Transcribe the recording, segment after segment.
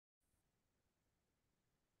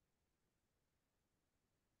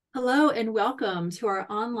Hello and welcome to our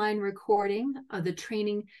online recording of the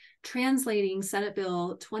training translating Senate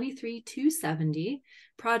Bill 23270,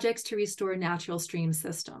 Projects to Restore Natural Stream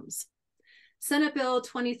Systems. Senate Bill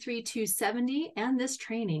 23270 and this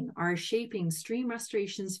training are shaping stream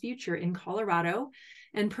restoration's future in Colorado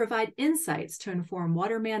and provide insights to inform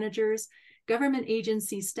water managers, government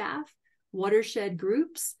agency staff, watershed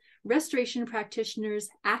groups, restoration practitioners,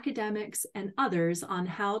 academics, and others on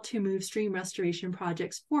how to move stream restoration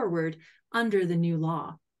projects forward under the new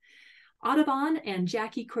law. Audubon and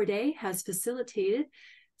Jackie Corday has facilitated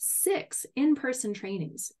 6 in-person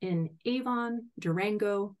trainings in Avon,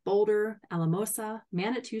 Durango, Boulder, Alamosa,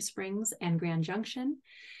 Manitou Springs, and Grand Junction.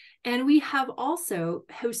 And we have also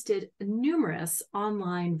hosted numerous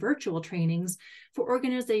online virtual trainings for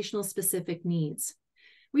organizational specific needs.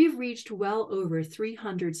 We've reached well over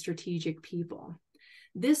 300 strategic people.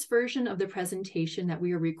 This version of the presentation that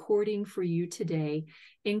we are recording for you today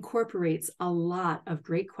incorporates a lot of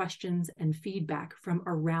great questions and feedback from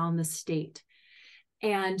around the state.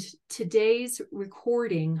 And today's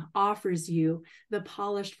recording offers you the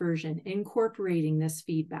polished version, incorporating this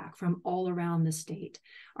feedback from all around the state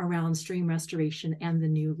around stream restoration and the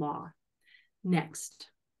new law. Next.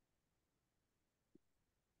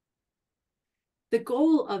 The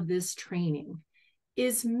goal of this training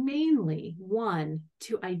is mainly, one,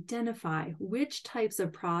 to identify which types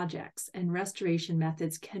of projects and restoration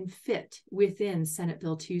methods can fit within Senate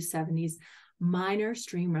Bill 270's minor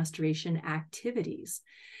stream restoration activities.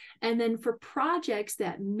 And then for projects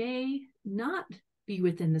that may not be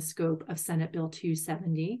within the scope of Senate Bill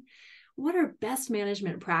 270, what are best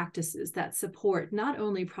management practices that support not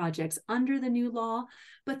only projects under the new law,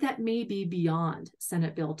 but that may be beyond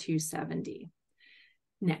Senate Bill 270?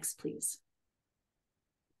 Next, please.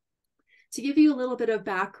 To give you a little bit of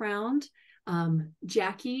background,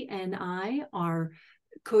 Jackie and I are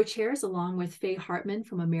co-chairs along with Faye Hartman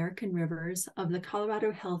from American Rivers of the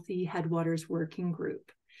Colorado Healthy Headwaters Working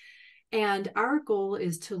Group. And our goal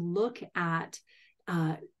is to look at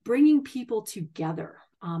bringing people together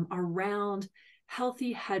around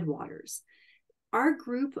healthy headwaters. Our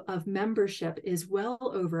group of membership is well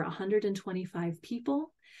over 125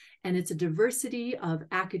 people. And it's a diversity of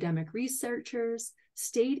academic researchers,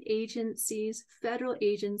 state agencies, federal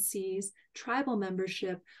agencies, tribal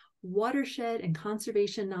membership, watershed and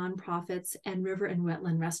conservation nonprofits, and river and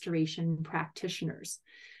wetland restoration practitioners.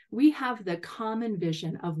 We have the common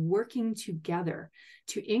vision of working together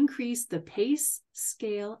to increase the pace,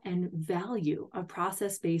 scale, and value of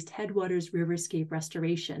process-based headwaters riverscape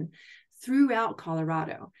restoration throughout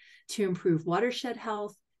Colorado to improve watershed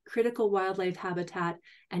health, critical wildlife habitat,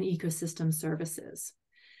 and ecosystem services.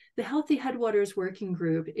 The Healthy Headwaters Working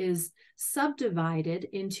Group is subdivided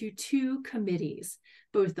into 2 committees,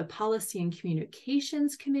 both the Policy and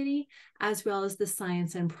Communications Committee, as well as the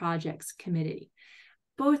Science and Projects Committee.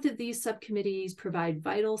 Both of these subcommittees provide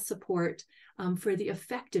vital support for the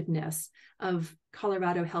effectiveness of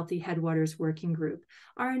Colorado Healthy Headwaters Working Group.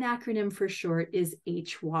 Our acronym for short is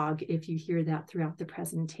HWOG, if you hear that throughout the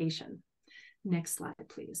presentation. Next slide,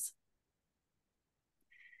 please.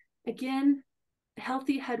 Again,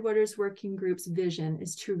 Healthy Headwaters Working Group's vision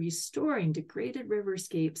is to restoring degraded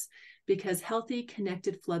riverscapes because healthy,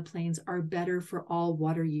 connected floodplains are better for all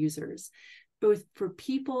water users, both for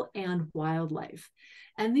people and wildlife.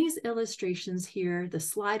 And these illustrations here, the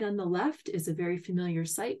slide on the left is a very familiar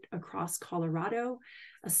site across Colorado,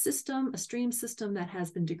 a stream system that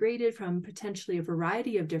has been degraded from potentially a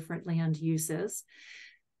variety of different land uses.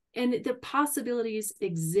 And the possibilities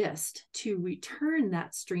exist to return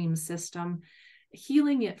that stream system,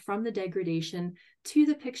 healing it from the degradation to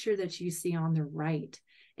the picture that you see on the right,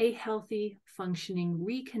 a healthy, functioning,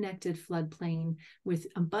 reconnected floodplain with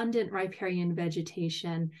abundant riparian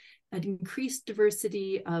vegetation, an increased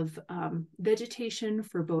diversity of vegetation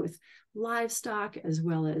for both livestock as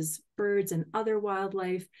well as birds and other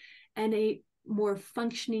wildlife, and a more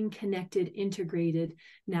functioning, connected, integrated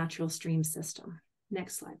natural stream system.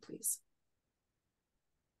 Next slide, please.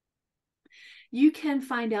 You can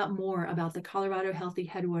find out more about the Colorado Healthy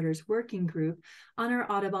Headwaters Working Group on our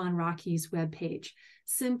Audubon Rockies webpage.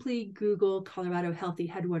 Simply Google Colorado Healthy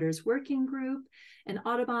Headwaters Working Group and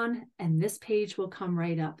Audubon, and this page will come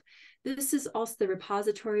right up. This is also the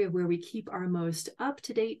repository of where we keep our most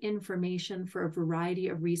up-to-date information for a variety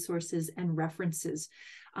of resources and references.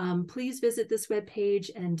 Please visit this webpage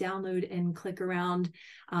and download and click around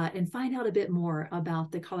and find out a bit more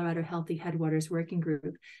about the Colorado Healthy Headwaters Working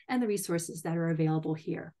Group and the resources that are available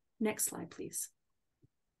here. Next slide, please.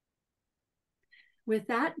 With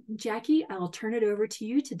that, Jackie, I'll turn it over to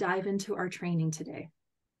you to dive into our training today.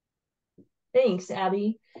 Thanks,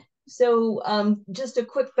 Abby. So just a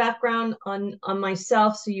quick background on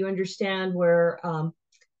myself so you understand where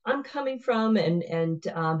I'm coming from and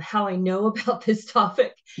how I know about this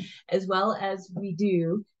topic as well as we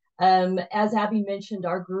do. As Abby mentioned,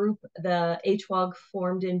 our group, the HWOG,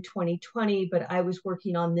 formed in 2020, but I was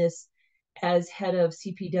working on this as head of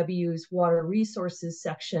CPW's Water Resources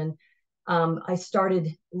section. I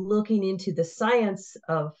started looking into the science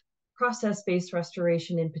of process-based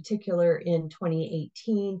restoration in particular in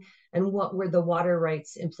 2018, and what were the water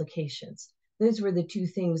rights implications. Those were the two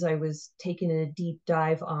things I was taking a deep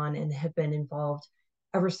dive on and have been involved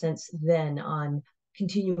ever since then on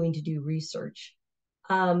continuing to do research.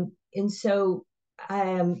 And so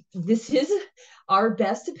this is our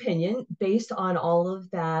best opinion based on all of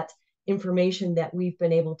that information that we've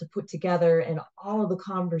been able to put together and all of the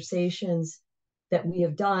conversations that we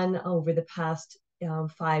have done over the past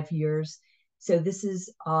 5 years. So this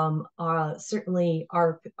is certainly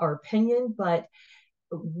our opinion, but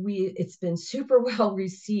it's been super well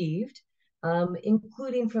received,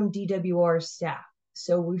 including from DWR staff.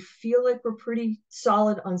 So we feel like we're pretty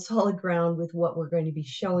solid on solid ground with what we're going to be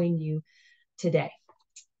showing you today.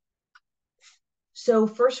 So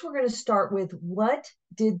first we're going to start with, what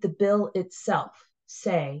did the bill itself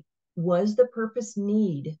say was the purpose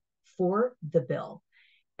need for the bill?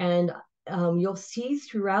 And you'll see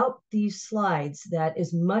throughout these slides that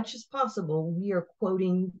as much as possible, we are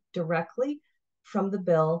quoting directly from the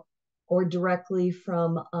bill or directly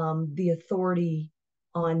from the authority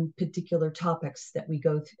on particular topics that we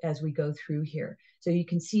go as we go through here. So you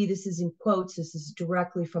can see this is in quotes, this is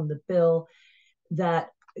directly from the bill, that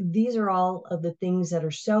these are all of the things that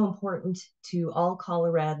are so important to all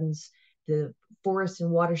Coloradans: the forest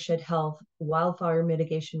and watershed health, wildfire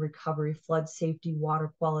mitigation, recovery, flood safety,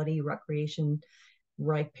 water quality, recreation,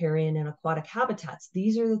 riparian, and aquatic habitats.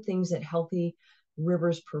 These are the things that healthy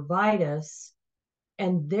rivers provide us.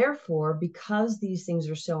 And therefore, because these things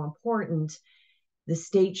are so important, the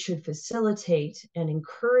state should facilitate and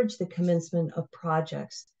encourage the commencement of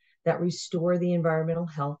projects that restore the environmental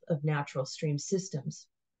health of natural stream systems.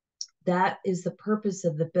 That is the purpose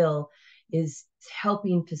of the bill, is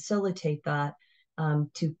helping facilitate that,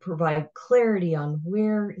 to provide clarity on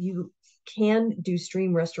where you can do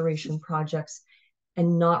stream restoration projects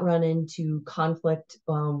and not run into conflict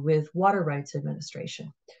with water rights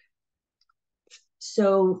administration.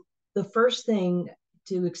 So the first thing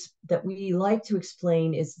that we like to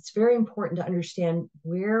explain is it's very important to understand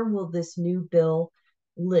where will this new bill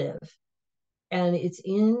live. And it's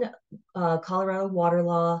in Colorado Water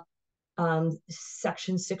Law,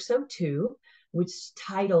 section 602, which is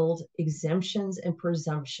titled Exemptions and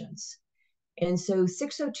Presumptions. And so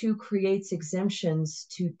 602 creates exemptions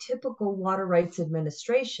to typical water rights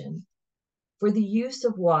administration for the use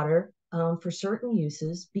of water for certain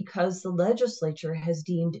uses, because the legislature has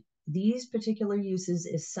deemed these particular uses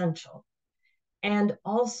essential, and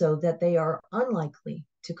also that they are unlikely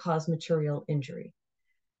to cause material injury.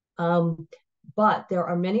 But there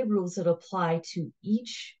are many rules that apply to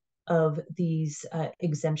each of these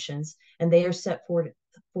exemptions, and they are set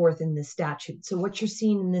forth in the statute. So what you're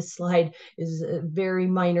seeing in this slide is a very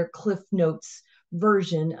minor Cliff Notes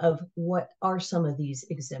version of what are some of these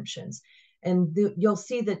exemptions. And you'll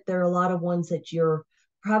see that there are a lot of ones that you're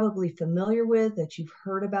probably familiar with, that you've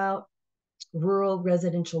heard about: rural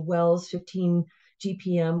residential wells, 15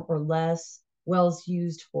 GPM or less, wells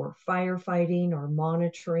used for firefighting or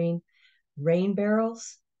monitoring, rain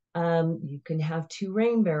barrels. You can have 2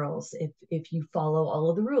 rain barrels if you follow all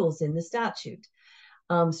of the rules in the statute.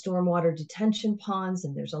 Stormwater detention ponds,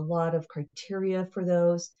 and there's a lot of criteria for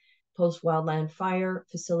those. Post-wildland fire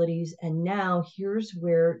facilities, and now here's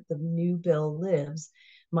where the new bill lives: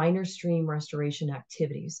 minor stream restoration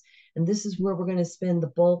activities. And this is where we're going to spend the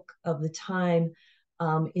bulk of the time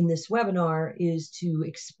in this webinar, is to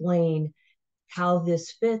explain how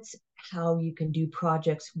this fits, how you can do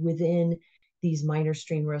projects within these minor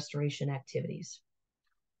stream restoration activities.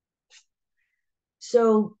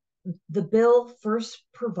 So the bill first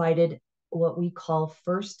provided what we call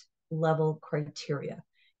first level criteria.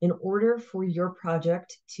 In order for your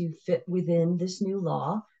project to fit within this new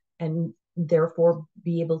law and therefore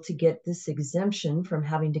be able to get this exemption from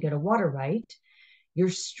having to get a water right, your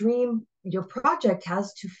project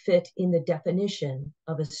has to fit in the definition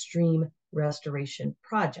of a stream restoration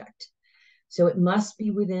project. So it must be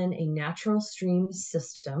within a natural stream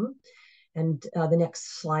system. And the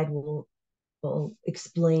next slide will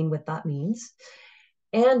explain what that means.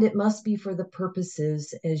 And it must be for the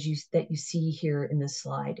purposes that you see here in this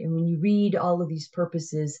slide. And when you read all of these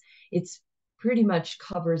purposes, it's pretty much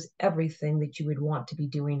covers everything that you would want to be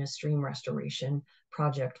doing a stream restoration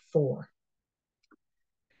project for.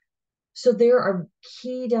 So there are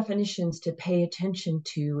key definitions to pay attention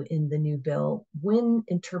to in the new bill when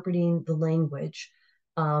interpreting the language.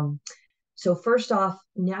 So first off,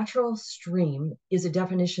 natural stream is a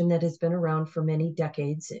definition that has been around for many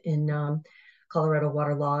decades in Colorado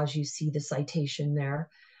water laws. You see the citation there.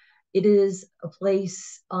 It is a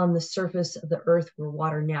place on the surface of the earth where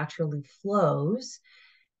water naturally flows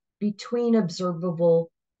between observable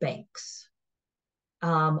banks.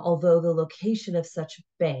 Although the location of such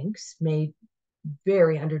banks may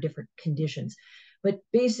vary under different conditions. But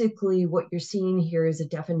basically what you're seeing here is a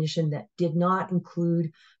definition that did not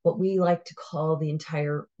include what we like to call the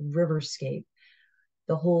entire riverscape,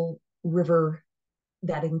 the whole river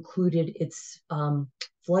that included its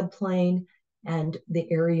floodplain and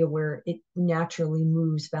the area where it naturally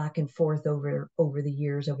moves back and forth over the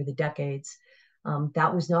years, over the decades.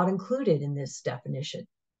 That was not included in this definition.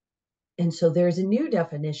 And so there's a new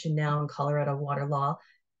definition now in Colorado water law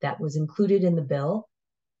that was included in the bill,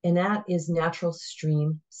 and that is natural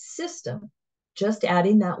stream system. Just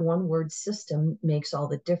adding that one word system makes all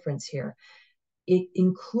the difference here. It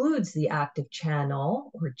includes the active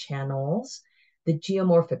channel or channels, the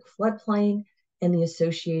geomorphic floodplain, and the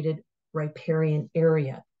associated riparian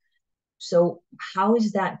area. So how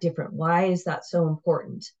is that different? Why is that so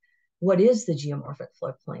important? What is the geomorphic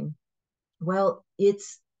floodplain? Well,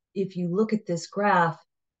 if you look at this graph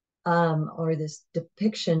or this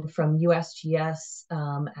depiction from USGS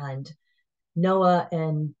and NOAA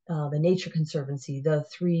and the Nature Conservancy, the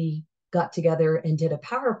three got together and did a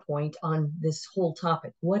PowerPoint on this whole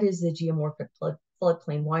topic. What is the geomorphic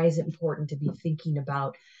floodplain? Why is it important to be thinking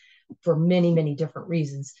about for many, many different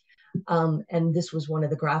reasons? And this was one of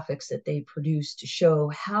the graphics that they produced to show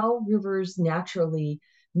how rivers naturally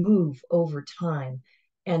move over time,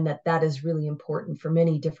 and that is really important for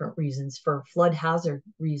many different reasons, for flood hazard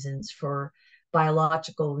reasons, for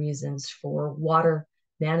biological reasons, for water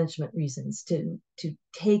management reasons, to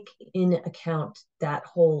take in account that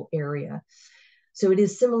whole area. So it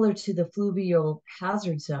is similar to the fluvial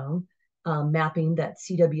hazard zone mapping that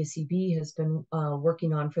CWCB has been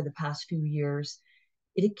working on for the past few years.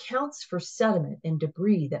 It accounts for sediment and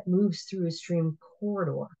debris that moves through a stream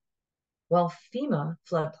corridor, while FEMA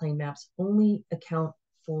floodplain maps only account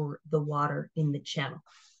for the water in the channel.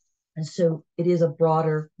 And so it is a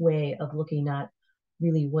broader way of looking at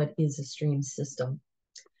really what is a stream system.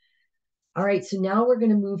 All right, so now we're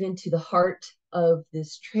going to move into the heart of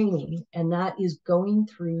this training, and that is going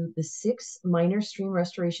through the 6 minor stream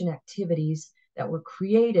restoration activities that were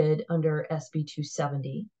created under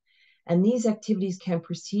SB270. And these activities can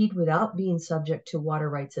proceed without being subject to water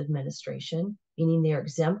rights administration, meaning they are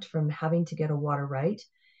exempt from having to get a water right,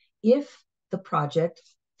 if the project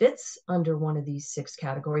fits under one of these 6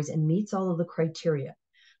 categories and meets all of the criteria.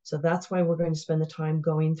 So that's why we're going to spend the time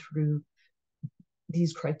going through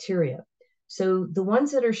these criteria. So the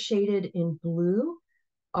ones that are shaded in blue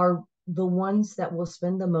are the ones that we'll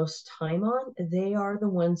spend the most time on. They are the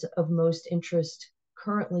ones of most interest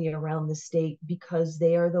currently around the state because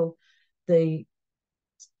they are the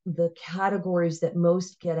categories that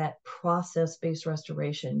most get at process-based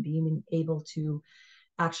restoration, being able to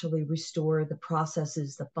actually restore the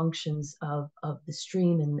processes, the functions of the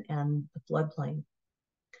stream and the floodplain.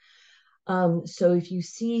 So if you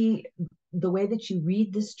see, the way that you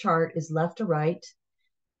read this chart is left to right.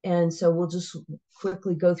 And so we'll just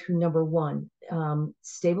quickly go through number 1,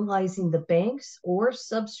 stabilizing the banks or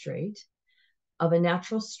substrate of a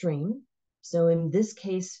natural stream. So in this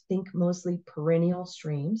case, think mostly perennial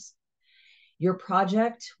streams. Your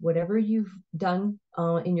project, whatever you've done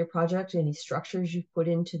in your project, any structures you've put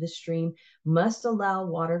into the stream, must allow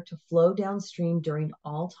water to flow downstream during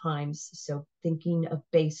all times. So thinking of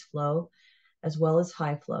base flow as well as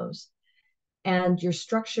high flows. And your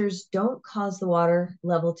structures don't cause the water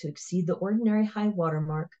level to exceed the ordinary high water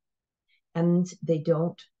mark, and they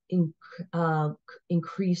don't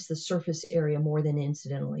increase the surface area more than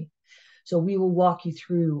incidentally. So we will walk you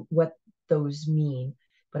through what those mean,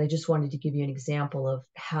 but I just wanted to give you an example of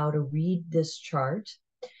how to read this chart.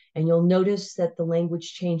 And you'll notice that the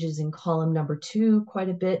language changes in column number 2 quite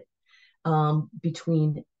a bit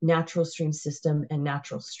between natural stream system and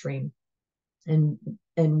natural stream. And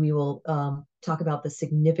we will talk about the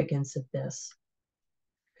significance of this.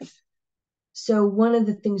 So one of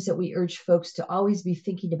the things that we urge folks to always be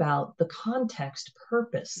thinking about, the context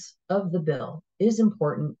purpose of the bill is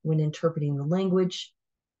important when interpreting the language.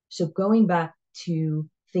 So going back to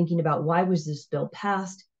thinking about why was this bill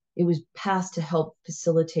passed? It was passed to help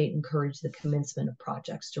facilitate and encourage the commencement of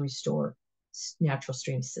projects to restore natural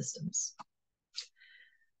stream systems.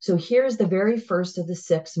 So here's the very first of the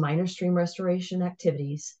 6 minor stream restoration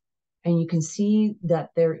activities. And you can see that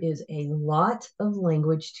there is a lot of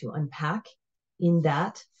language to unpack in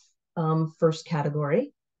that first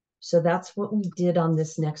category. So that's what we did on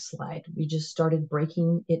this next slide. We just started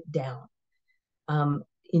breaking it down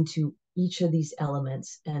into each of these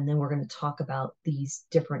elements, and then we're going to talk about these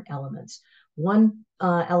different elements. One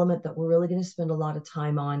element that we're really going to spend a lot of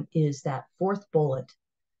time on is that 4th bullet.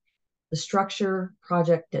 The structure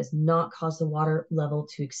project does not cause the water level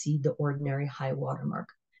to exceed the ordinary high water mark.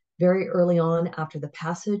 Very early on, after the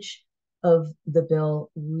passage of the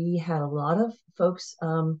bill, we had a lot of folks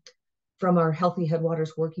from our Healthy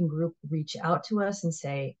Headwaters Working Group reach out to us and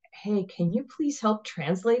say, hey, can you please help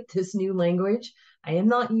translate this new language? I am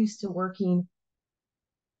not used to working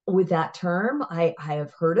with that term. I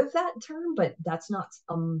have heard of that term, but that's not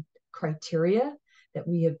criteria that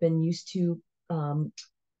we have been used to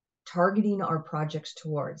targeting our projects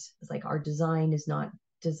towards. It's like our design is not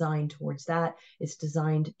designed towards that. It's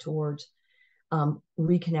designed towards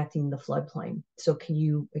reconnecting the floodplain. So can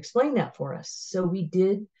you explain that for us? So we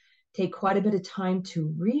did take quite a bit of time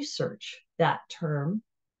to research that term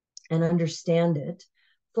and understand it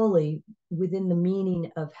fully within the meaning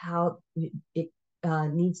of how it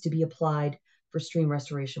needs to be applied for stream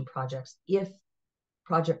restoration projects if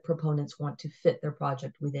project proponents want to fit their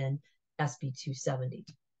project within SB270.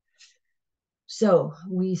 So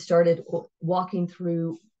we started walking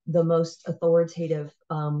through the most authoritative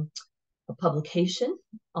publication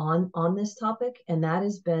on this topic, and that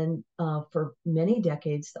has been for many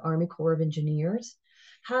decades. The Army Corps of Engineers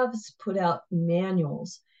has put out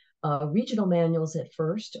manuals, regional manuals at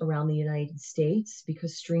first around the United States,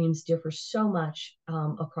 because streams differ so much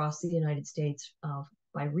across the United States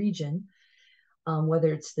by region,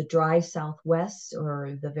 whether it's the dry Southwest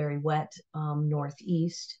or the very wet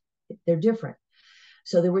Northeast, they're different.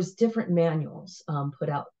 So there was different manuals put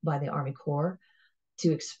out by the Army Corps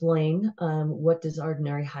to explain what does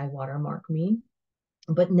ordinary high water mark mean.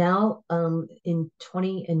 But now in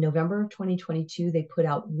November of 2022, they put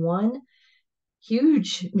out one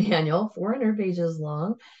huge manual, 400 pages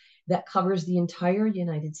long, that covers the entire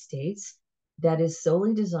United States, that is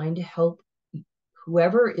solely designed to help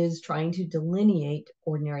whoever is trying to delineate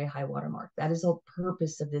ordinary high water mark. That is the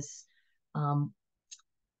purpose of this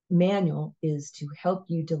manual, is to help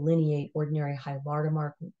you delineate ordinary high water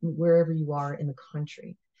mark wherever you are in the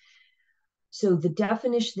country. So the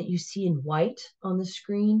definition that you see in white on the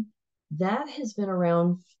screen, that has been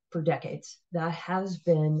around for decades. That has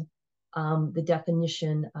been the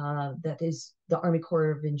definition that is the Army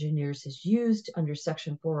Corps of Engineers has used under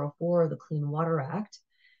Section 404 of the Clean Water Act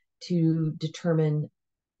to determine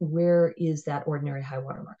where is that ordinary high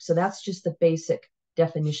water mark. So that's just the basic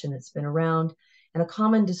definition that's been around. And a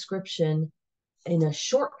common description in a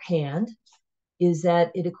shorthand is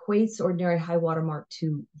that it equates ordinary high water mark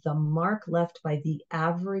to the mark left by the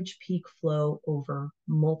average peak flow over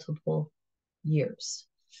multiple years.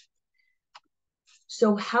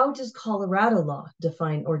 So how does Colorado law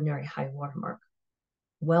define ordinary high water mark?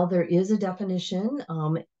 Well, there is a definition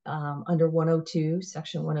under 102,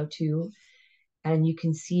 Section 102, and you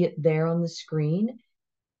can see it there on the screen.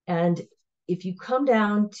 And if you come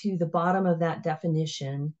down to the bottom of that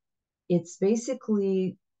definition, it's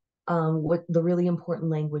basically what the really important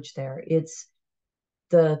language there. It's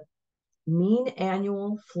the mean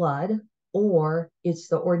annual flood, or it's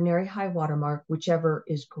the ordinary high water mark, whichever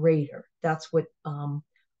is greater. That's what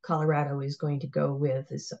Colorado is going to go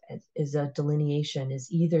with is a delineation,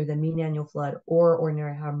 is either the mean annual flood or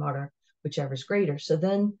ordinary high water, whichever is greater. So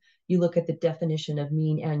then you look at the definition of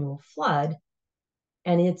mean annual flood,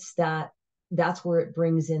 and it's that's where it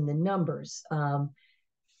brings in the numbers.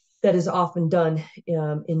 That is often done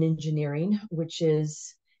in engineering, which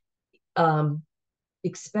is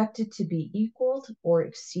expected to be equaled or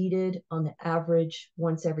exceeded on the average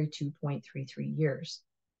once every 2.33 years.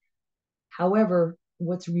 However,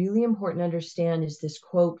 what's really important to understand is this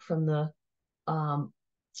quote from the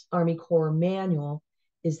Army Corps manual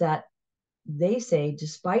is that they say,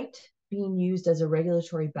 despite being used as a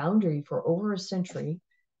regulatory boundary for over a century,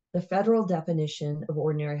 the federal definition of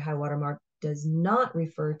ordinary high water mark does not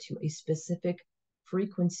refer to a specific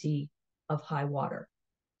frequency of high water.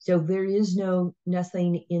 So there is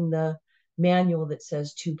nothing in the manual that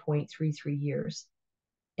says 2.33 years.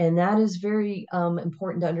 And that is very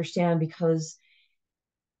important to understand, because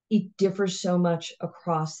it differs so much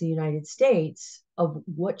across the United States of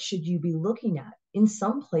what should you be looking at. In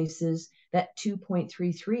some places, that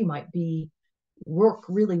 2.33 might work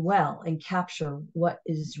really well and capture what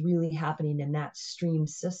is really happening in that stream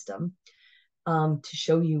system. to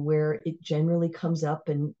show you where it generally comes up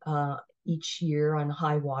in each year on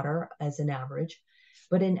high water as an average.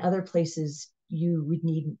 But in other places, you would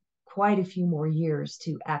need quite a few more years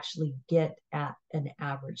to actually get at an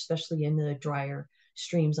average, especially in the drier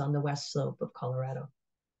streams on the west slope of Colorado.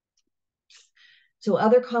 So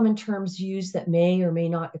other common terms used that may or may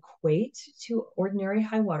not equate to ordinary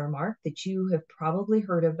high water mark that you have probably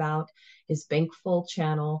heard about is bank full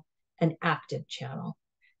channel and active channel.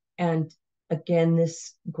 And again,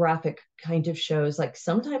 this graphic kind of shows like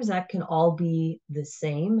sometimes that can all be the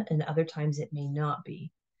same and other times it may not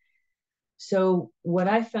be. So what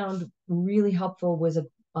I found really helpful was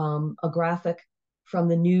a graphic from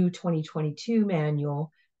the new 2022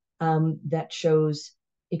 manual that shows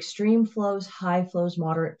extreme flows, high flows,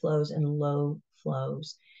 moderate flows, and low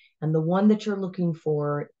flows. And the one that you're looking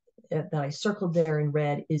for that I circled there in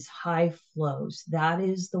red is high flows. That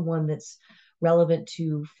is the one that's relevant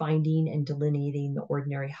to finding and delineating the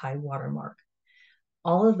ordinary high water mark.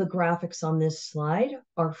 All of the graphics on this slide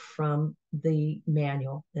are from the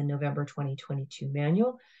manual, the November 2022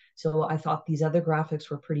 manual. So I thought these other graphics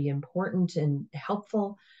were pretty important and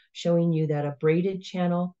helpful, showing you that a braided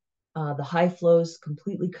channel, the high flows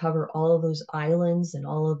completely cover all of those islands and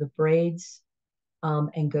all of the braids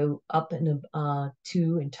and go up and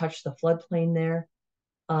to and touch the floodplain there.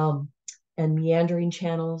 And meandering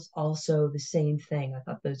channels, also the same thing. I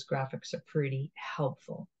thought those graphics are pretty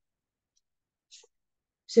helpful.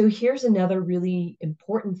 So here's another really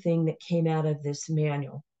important thing that came out of this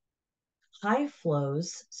manual. High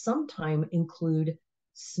flows sometimes include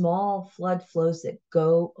small flood flows that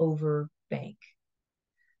go over bank.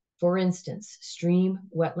 For instance, stream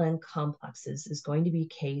wetland complexes is going to be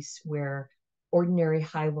a case where ordinary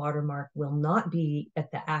high water mark will not be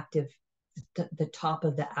at the top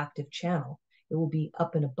of the active channel. It will be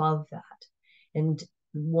up and above that. And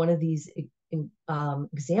one of these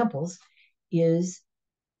examples is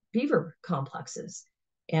beaver complexes.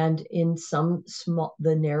 And in some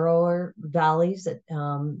the narrower valleys that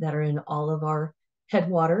are in all of our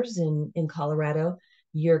headwaters in Colorado,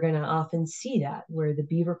 you're going to often see that where the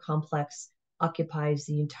beaver complex occupies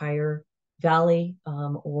the entire valley,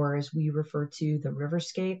 or as we refer to the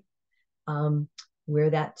riverscape, where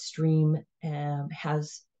that stream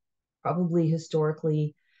has probably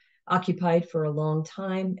historically occupied for a long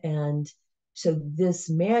time. And so this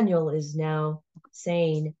manual is now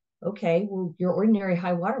saying, okay, well, your ordinary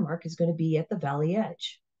high water mark is going to be at the valley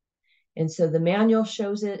edge. And so the manual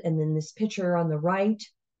shows it. And then this picture on the right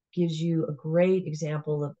gives you a great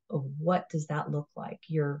example of what does that look like.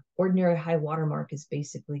 Your ordinary high water mark is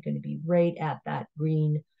basically going to be right at that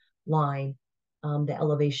green line, the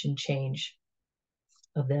elevation change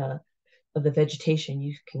of the vegetation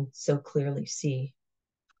you can so clearly see.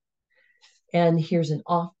 And here's an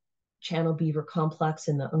off-channel beaver complex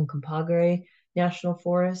in the Uncompahgre National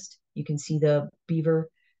Forest. You can see the beaver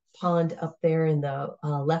pond up there in the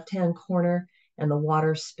left-hand corner and the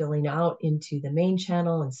water spilling out into the main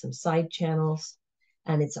channel and some side channels.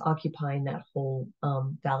 And it's occupying that whole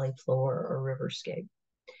valley floor or riverscape.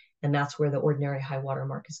 And that's where the ordinary high water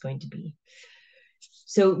mark is going to be.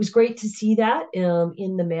 So it was great to see that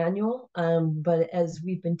in the manual. But as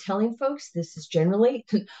we've been telling folks, this is generally,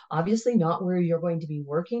 obviously not where you're going to be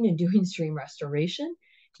working and doing stream restoration.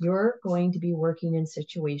 You're going to be working in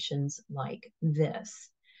situations like this.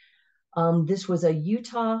 This was a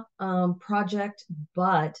Utah project,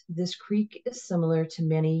 but this creek is similar to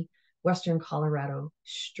many Western Colorado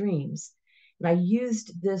streams. And I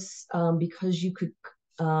used this because you could,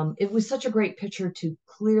 it was such a great picture to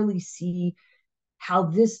clearly see how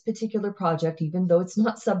this particular project, even though it's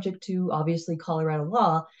not subject to obviously Colorado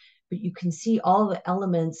law, but you can see all the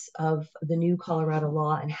elements of the new Colorado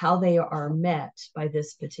law and how they are met by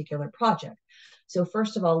this particular project. So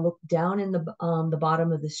first of all, look down in the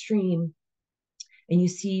bottom of the stream and you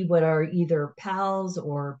see what are either PALs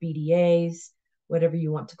or BDAs, whatever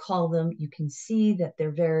you want to call them. You can see that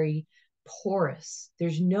they're very porous.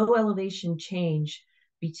 There's no elevation change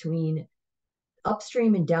between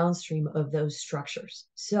upstream and downstream of those structures.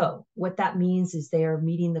 So what that means is they are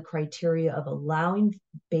meeting the criteria of allowing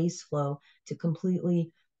base flow to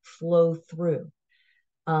completely flow through.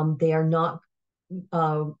 They are not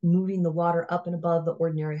moving the water up and above the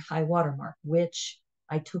ordinary high water mark, which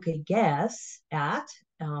I took a guess at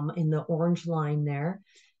in the orange line there,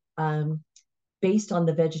 based on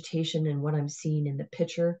the vegetation and what I'm seeing in the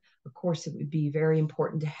picture. Of course, it would be very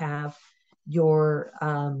important to have your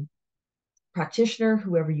practitioner,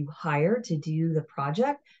 whoever you hire to do the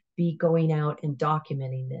project, be going out and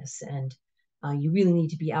documenting this. And you really need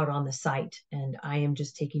to be out on the site. And I am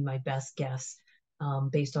just taking my best guess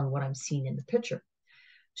based on what I'm seeing in the picture.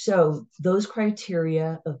 So those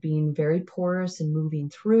criteria of being very porous and moving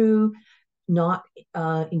through, not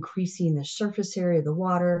increasing the surface area of the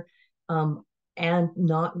water, and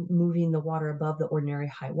not moving the water above the ordinary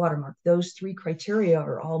high water mark. Those three criteria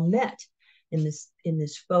are all met in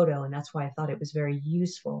this photo, and that's why I thought it was very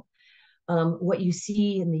useful. What you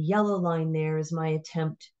see in the yellow line there is my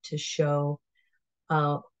attempt to show,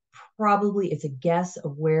 probably it's a guess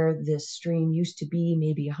of where this stream used to be,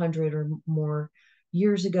 maybe 100 or more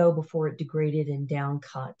years ago before it degraded and down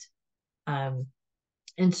cut.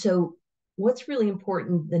 And so what's really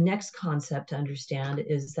important, the next concept to understand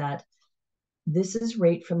is that this is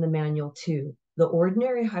right from the manual too. The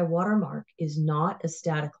ordinary high water mark is not a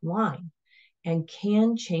static line and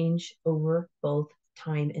can change over both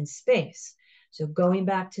time and space. So going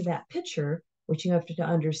back to that picture, what you have to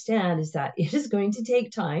understand is that it is going to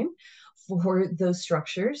take time for those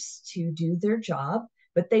structures to do their job,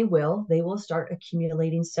 but they will start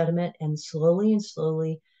accumulating sediment, and slowly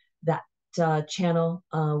that channel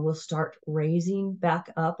will start raising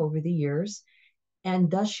back up over the years.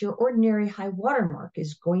 And thus your ordinary high water mark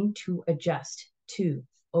is going to adjust too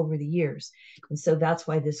over the years. And so that's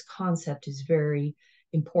why this concept is very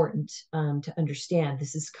important to understand.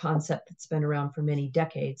 This is a concept that's been around for many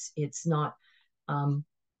decades. It's not,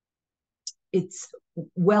 it's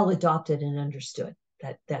well adopted and understood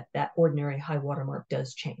that ordinary high water mark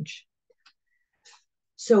does change.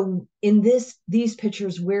 So in these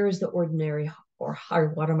pictures, where is the ordinary or high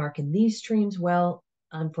water mark in these streams? Well,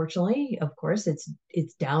 unfortunately, of course,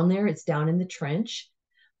 it's down there. It's down in the trench.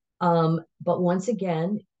 But once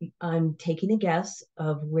again, I'm taking a guess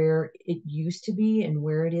of where it used to be and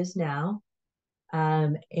where it is now.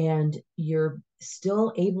 And you're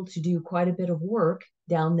still able to do quite a bit of work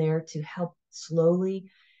down there to help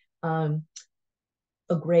slowly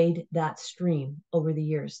grade that stream over the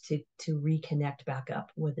years to reconnect back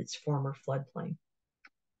up with its former floodplain.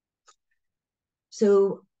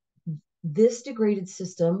 So this degraded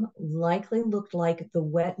system likely looked like the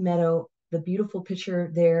wet meadow, the beautiful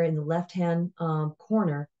picture there in the left-hand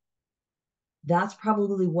corner. That's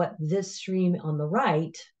probably what this stream on the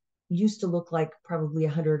right used to look like probably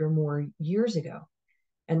 100 or more years ago.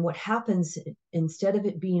 And what happens, instead of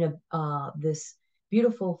it being this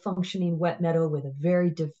beautiful functioning wet meadow with a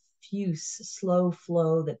very diffuse, slow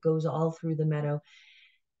flow that goes all through the meadow,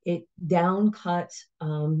 it down cut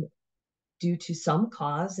due to some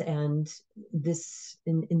cause. And this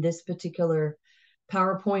in this particular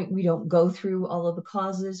PowerPoint, we don't go through all of the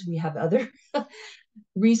causes. We have other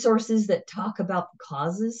resources that talk about the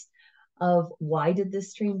causes of why did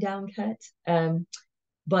this stream down cut.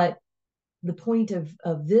 But the point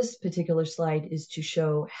of this particular slide is to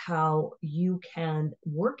show how you can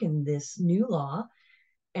work in this new law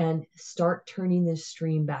and start turning this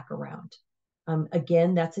stream back around.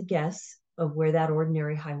 Again, that's a guess of where that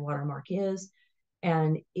ordinary high water mark is,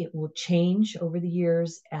 and it will change over the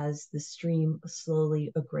years as the stream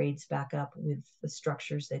slowly grades back up with the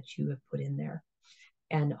structures that you have put in there,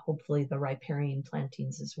 and hopefully the riparian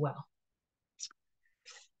plantings as well.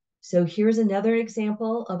 So here's another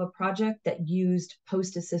example of a project that used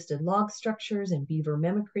post-assisted log structures and beaver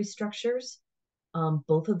mimicry structures.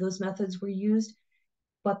 Both of those methods were used,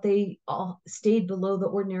 but they all stayed below the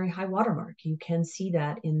ordinary high water mark. You can see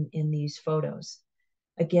that in these photos.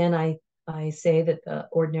 Again, I say that the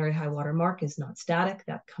ordinary high water mark is not static.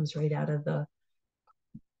 That comes right out of the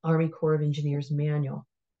Army Corps of Engineers manual.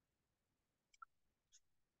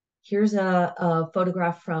 Here's a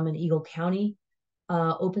photograph from an Eagle County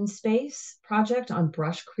open space project on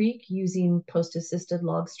Brush Creek using post-assisted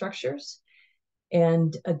log structures.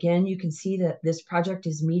 And again, you can see that this project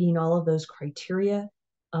is meeting all of those criteria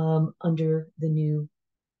under the new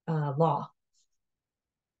law.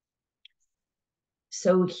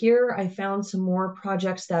 So here I found some more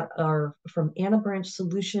projects that are from Anna Branch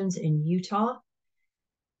Solutions in Utah.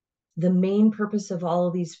 The main purpose of all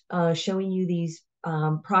of these, showing you these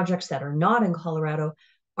projects that are not in Colorado,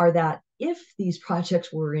 are that if these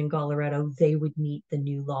projects were in Colorado, they would meet the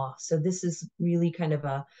new law. So this is really kind of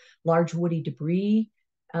a large woody debris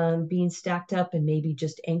being stacked up and maybe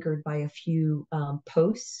just anchored by a few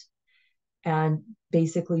posts, and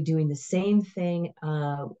basically doing the same thing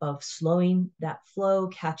of slowing that flow,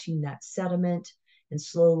 catching that sediment, and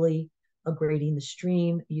slowly grading the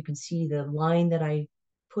stream. You can see the line that I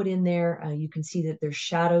put in there. You can see that there's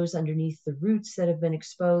shadows underneath the roots that have been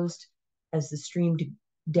exposed as the stream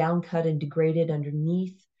down cut and degraded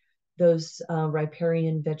underneath those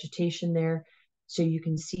riparian vegetation there. So you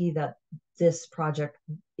can see that this project,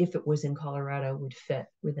 if it was in Colorado, would fit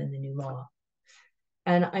within the new law.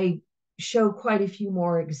 And I show quite a few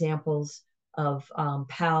more examples of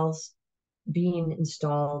PALs being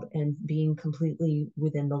installed and being completely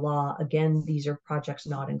within the law. Again, these are projects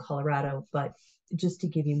not in Colorado, but just to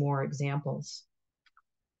give you more examples.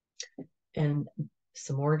 And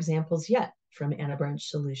some more examples yet from Anna Branch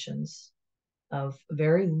Solutions of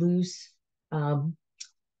very loose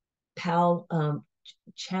PAL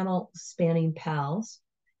channel spanning PALs.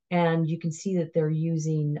 And you can see that they're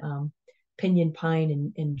using pinyon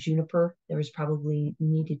pine and juniper. There was probably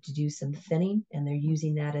needed to do some thinning, and they're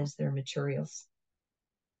using that as their materials.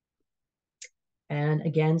 And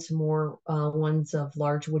again, some more ones of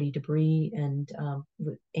large woody debris and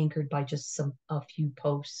anchored by just a few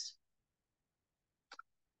posts.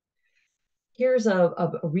 Here's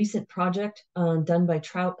a recent project done by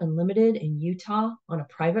Trout Unlimited in Utah on a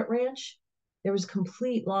private ranch. There was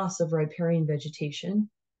complete loss of riparian vegetation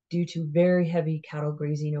due to very heavy cattle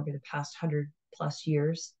grazing over the past 100+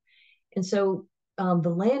 years. And so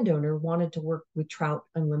the landowner wanted to work with Trout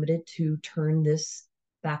Unlimited to turn this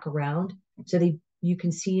back around. So you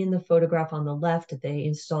can see in the photograph on the left that they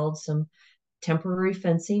installed some temporary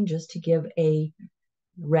fencing just to give a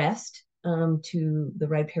rest to the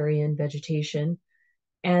riparian vegetation.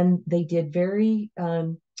 And they did very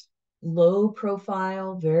low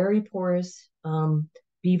profile, very porous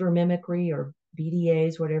beaver mimicry or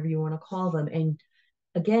BDAs, whatever you want to call them. And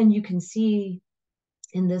again, you can see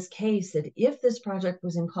in this case that if this project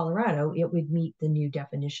was in Colorado, it would meet the new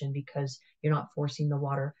definition because you're not forcing the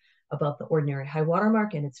water above the ordinary high water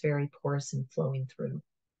mark, and it's very porous and flowing through.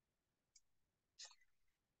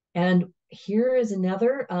 And here is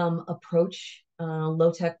another approach,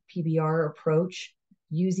 low-tech PBR approach,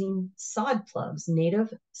 using sod plugs,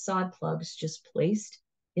 native sod plugs just placed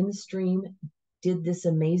in the stream, did this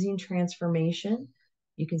amazing transformation.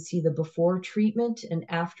 You can see the before treatment and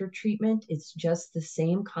after treatment. It's just the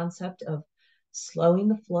same concept of slowing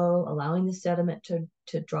the flow, allowing the sediment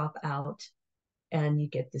to drop out, and you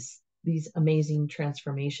get these amazing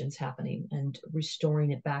transformations happening and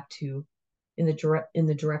restoring it back to in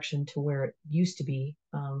the direction to where it used to be,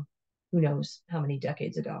 who knows how many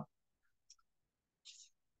decades ago.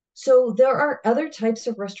 So there are other types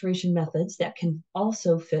of restoration methods that can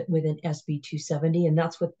also fit within SB270, and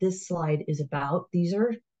that's what this slide is about. These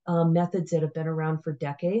are methods that have been around for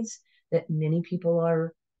decades that many people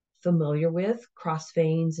are familiar with, cross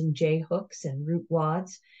veins and J hooks and root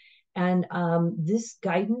wads. And this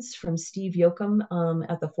guidance from Steve Yoakum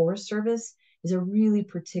at the Forest Service is a really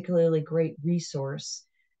particularly great resource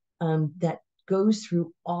that goes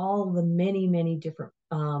through all the many, many different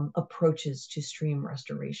approaches to stream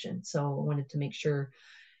restoration. So I wanted to make sure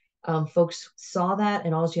folks saw that,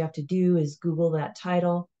 and all you have to do is Google that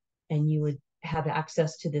title and you would have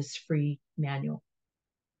access to this free manual.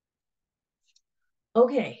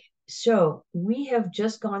 Okay, so we have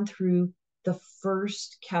just gone through the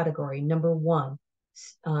first category, number 1.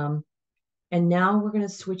 And now we're going to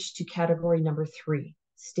switch to category number 3,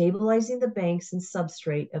 stabilizing the banks and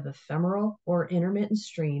substrate of ephemeral or intermittent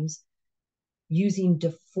streams using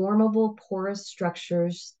deformable porous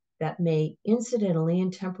structures that may incidentally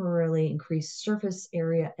and temporarily increase surface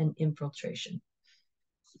area and infiltration.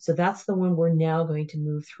 So that's the one we're now going to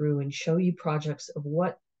move through and show you projects of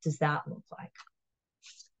what does that look like.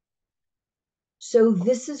 So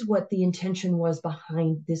this is what the intention was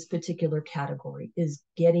behind this particular category, is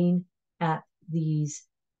getting at these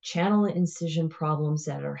channel incision problems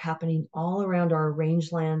that are happening all around our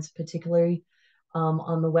rangelands, particularly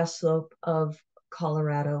on the west slope of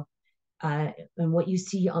Colorado. And what you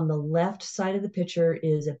see on the left side of the picture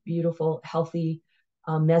is a beautiful, healthy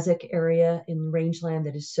mesic area in rangeland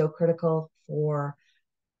that is so critical for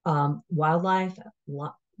wildlife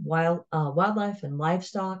and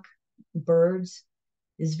livestock, birds.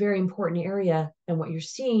 Is a very important area. And what you're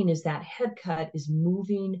seeing is that head cut is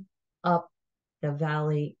moving up the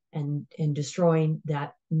valley and destroying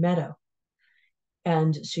that meadow.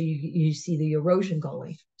 And so you see the erosion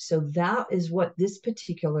gully. So that is what this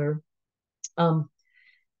particular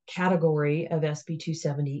category of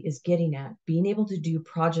SB270 is getting at, being able to do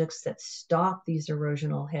projects that stop these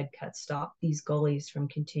erosional head cuts, stop these gullies from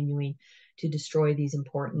continuing to destroy these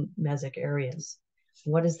important mesic areas.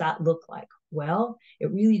 What does that look like? Well,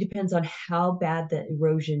 it really depends on how bad the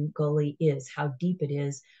erosion gully is. How deep it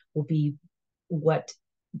is will be what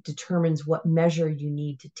determines what measure you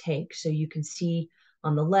need to take. So you can see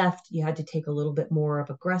on the left, you had to take a little bit more of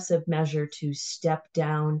aggressive measure to step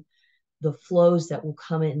down the flows that will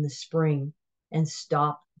come in the spring and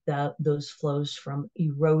stop those flows from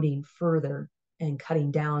eroding further and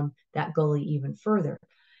cutting down that gully even further.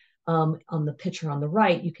 On the picture on the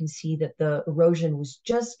right, you can see that the erosion was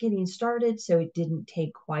just getting started, so it didn't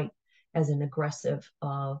take quite as an aggressive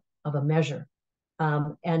of a measure.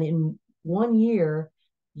 And in 1 year,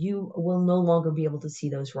 you will no longer be able to see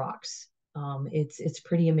those rocks. It's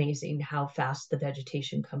pretty amazing how fast the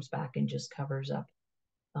vegetation comes back and just covers up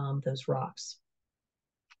those rocks.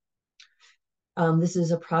 This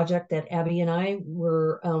is a project that Abby and I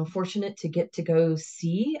were fortunate to get to go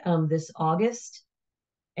see this August.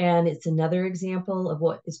 And it's another example of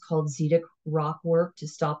what is called xetic rock work to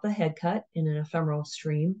stop the head cut in an ephemeral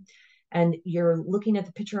stream. And you're looking at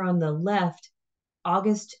the picture on the left,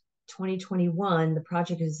 August 2021, the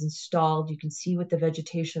project is installed. You can see what the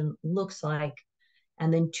vegetation looks like.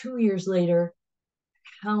 And then 2 years later,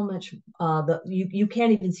 how much you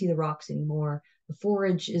can't even see the rocks anymore. The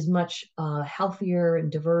forage is much healthier and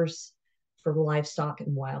diverse for livestock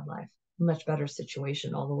and wildlife. Much better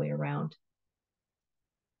situation all the way around.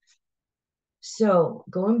 So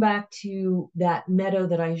going back to that meadow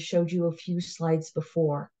that I showed you a few slides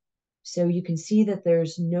before. So you can see that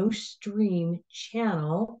there's no stream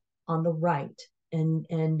channel on the right.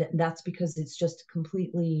 And that's because it's just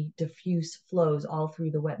completely diffuse flows all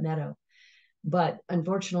through the wet meadow. But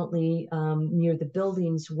unfortunately, near the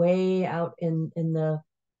buildings way out in the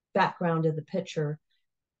background of the picture,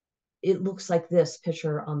 it looks like this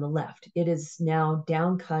picture on the left. It is now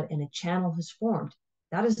down cut and a channel has formed.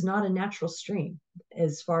 That is not a natural stream.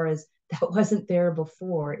 As far as that wasn't there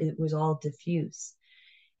before, it was all diffuse.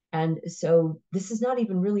 And so this is not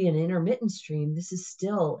even really an intermittent stream. This is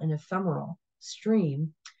still an ephemeral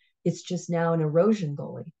stream. It's just now an erosion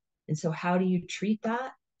gully. And so how do you treat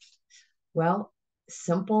that? Well,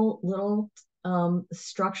 simple little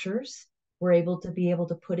structures we're able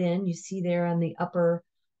to put in. You see there on the upper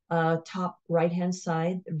top right-hand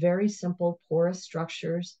side, very simple porous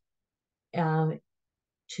structures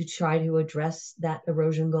to try to address that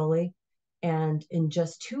erosion gully. And in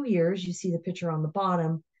just 2 years, you see the picture on the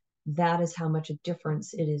bottom, that is how much a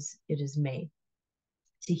difference it is made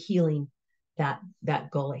to healing that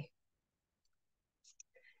gully.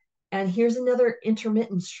 And here's another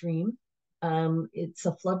intermittent stream. It's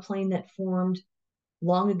a floodplain that formed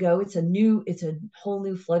long ago. It's a whole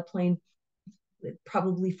new floodplain. It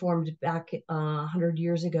probably formed back 100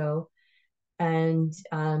 years ago. And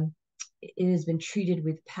it has been treated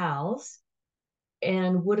with PALs,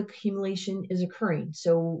 and wood accumulation is occurring.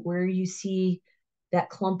 So where you see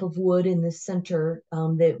that clump of wood in the center,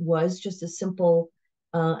 that was just a simple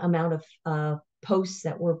amount of posts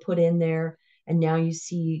that were put in there. And now you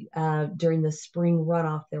see during the spring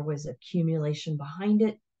runoff, there was accumulation behind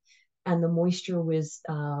it. And the moisture was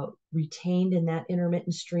retained in that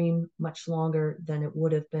intermittent stream much longer than it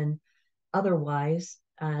would have been otherwise.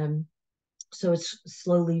 So it's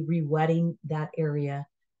slowly re-wetting that area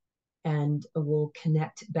and will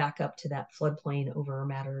connect back up to that floodplain over a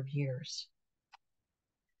matter of years.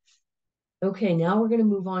 Okay, now we're going to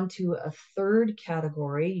move on to a third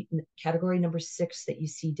category, category number 6 that you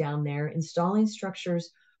see down there, installing structures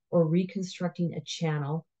or reconstructing a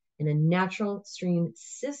channel in a natural stream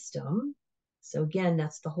system. So again,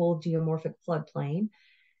 that's the whole geomorphic floodplain.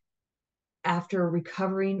 After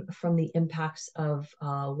recovering from the impacts of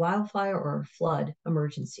wildfire or flood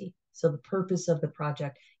emergency. So the purpose of the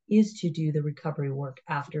project is to do the recovery work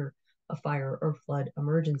after a fire or flood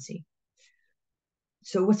emergency.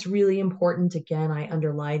 So what's really important, again, I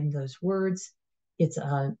underlined those words, it's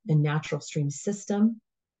a natural stream system,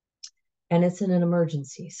 and it's in an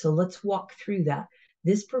emergency. So let's walk through that.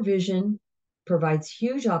 This provision provides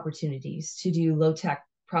huge opportunities to do low-tech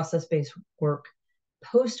process-based work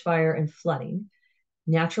post-fire and flooding.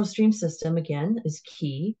 Natural stream system, again, is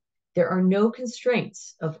key. There are no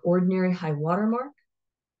constraints of ordinary high water mark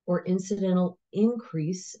or incidental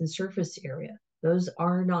increase in surface area. Those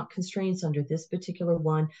are not constraints under this particular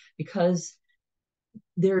one because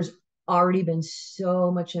there's already been so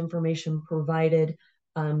much information provided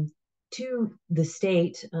to the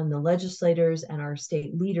state and the legislators and our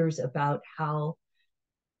state leaders about how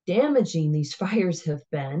damaging these fires have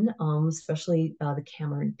been, especially the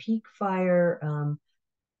Cameron Peak fire.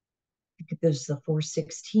 There's the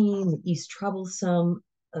 416, the East Troublesome,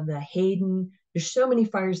 the Hayden. There's so many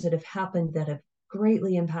fires that have happened that have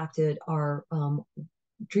greatly impacted our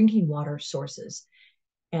drinking water sources.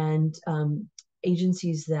 And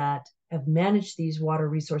agencies that have managed these water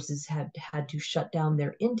resources have had to shut down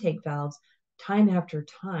their intake valves time after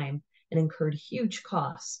time and incurred huge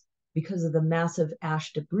costs because of the massive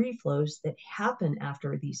ash debris flows that happen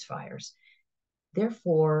after these fires.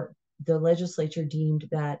 Therefore, the legislature deemed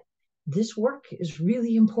that this work is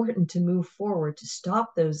really important to move forward to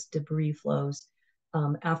stop those debris flows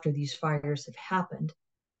after these fires have happened.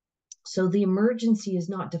 So the emergency is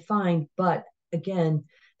not defined, but again,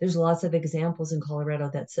 there's lots of examples in Colorado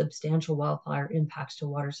that substantial wildfire impacts to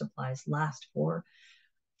water supplies last for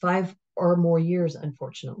 5 or more years,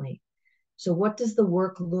 unfortunately. So what does the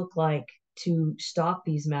work look like to stop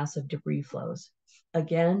these massive debris flows?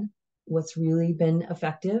 Again, what's really been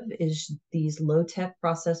effective is these low-tech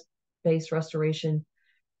process-based restoration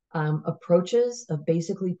approaches of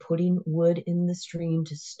basically putting wood in the stream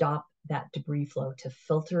to stop that debris flow, to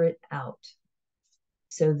filter it out.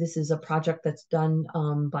 So this is a project that's done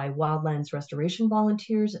by wildlands restoration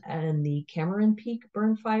volunteers and the Cameron Peak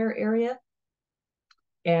burn fire area.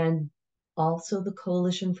 And also the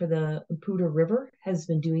Coalition for the Poudre River has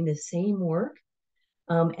been doing the same work.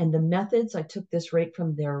 And the methods, I took this right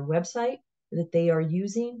from their website, that they are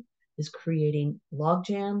using is creating log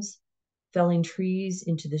jams, felling trees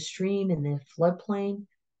into the stream in the floodplain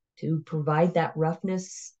to provide that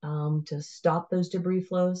roughness to stop those debris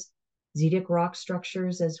flows, zedic rock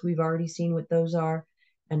structures, as we've already seen what those are,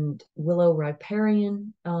 and willow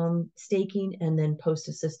riparian staking, and then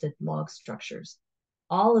post-assisted log structures.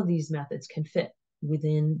 All of these methods can fit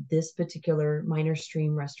within this particular minor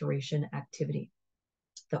stream restoration activity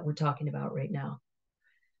that we're talking about right now.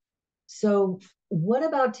 So what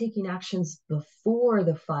about taking actions before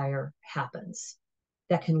the fire happens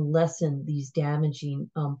that can lessen these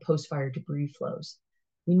damaging post-fire debris flows?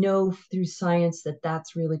 We know through science that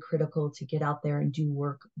that's really critical to get out there and do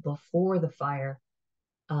work before the fire.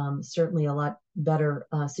 Certainly a lot better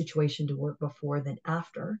situation to work before than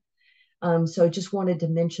after. So I just wanted to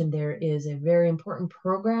mention there is a very important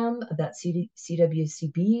program that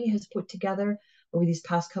CWCB has put together over these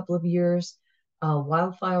past couple of years,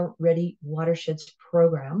 Wildfire Ready Watersheds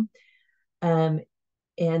Program. And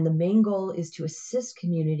the main goal is to assist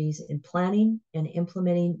communities in planning and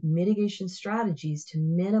implementing mitigation strategies to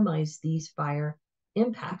minimize these fire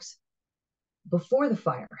impacts before the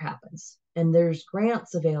fire happens. And there's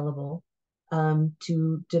grants available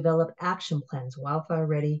to develop action plans, Wildfire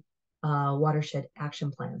Ready watershed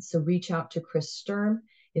action plans. So reach out to Chris Sturm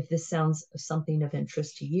if this sounds something of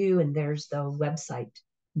interest to you, and there's the website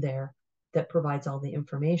there that provides all the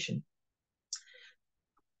information.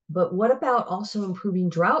 But what about also improving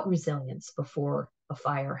drought resilience before a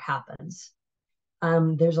fire happens?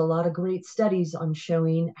 There's a lot of great studies on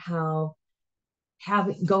showing how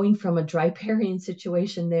going from a dry riparian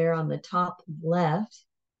situation there on the top left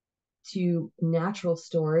to natural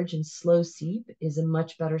storage and slow seep is a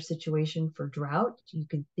much better situation for drought. You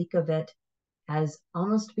can think of it as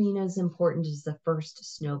almost being as important as the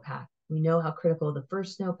first snowpack. We know how critical the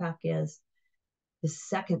first snowpack is. The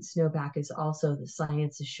second snowpack is also, the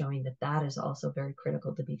science is showing that that is also very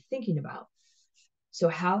critical to be thinking about. So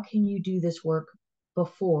how can you do this work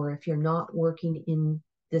before if you're not working in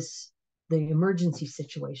the emergency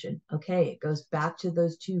situation? Okay, it goes back to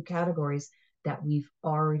those two categories that we've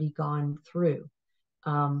already gone through.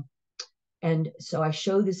 And so I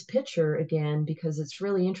show this picture again because it's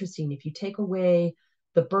really interesting. If you take away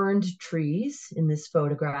the burned trees in this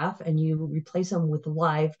photograph and you replace them with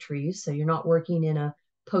live trees, so you're not working in a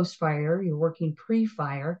post-fire, you're working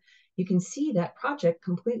pre-fire, you can see that project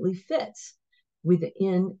completely fits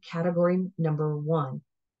within category number 1.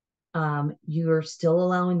 You're still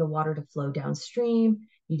allowing the water to flow downstream.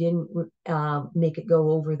 You didn't make it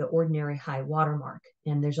go over the ordinary high water mark,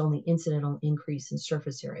 and there's only incidental increase in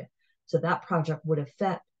surface area. So that project would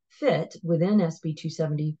have fit within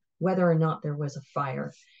SB270 whether or not there was a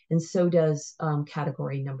fire, and so does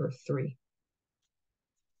category number 3.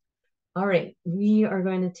 All right, we are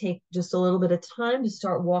going to take just a little bit of time to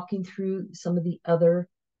start walking through some of the other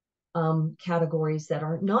categories that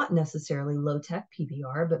are not necessarily low-tech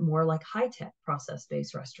PBR, but more like high-tech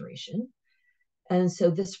process-based restoration. And so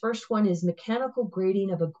this first one is mechanical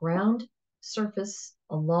grading of a ground surface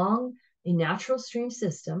along a natural stream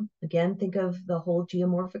system. Again, think of the whole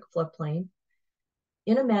geomorphic floodplain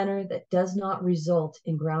in a manner that does not result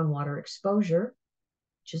in groundwater exposure,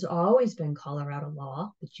 which has always been Colorado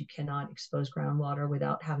law, that you cannot expose groundwater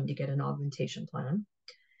without having to get an augmentation plan.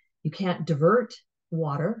 You can't divert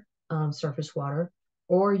water, surface water,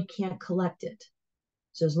 or you can't collect it.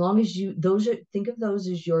 So as long as think of those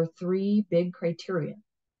as your 3 big criteria.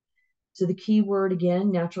 So the key word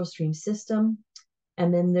again, natural stream system.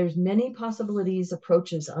 And then there's many possibilities,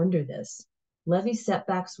 approaches under this. Levee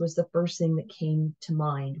setbacks was the first thing that came to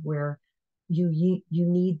mind, where you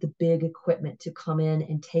need the big equipment to come in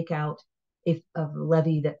and take out a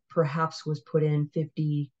levee that perhaps was put in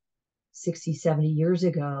 50, 60, 70 years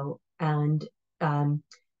ago. And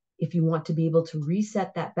if if you want to be able to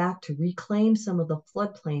reset that back to reclaim some of the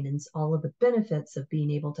floodplain and all of the benefits of being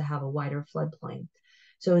able to have a wider floodplain.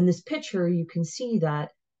 So in this picture, you can see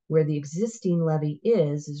that where the existing levee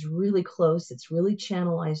is really close. It's really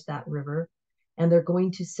channelized that river, and they're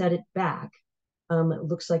going to set it back. It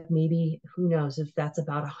looks like maybe, who knows if that's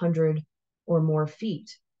about 100 or more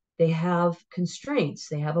feet. They have constraints.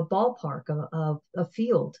 They have a ballpark, a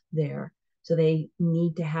field there. So they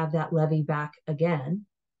need to have that levee back again.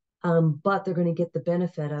 But they're going to get the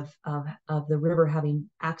benefit of the river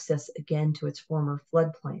having access again to its former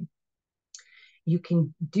floodplain. You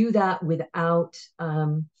can do that without,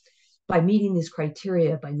 by meeting these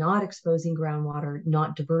criteria, by not exposing groundwater,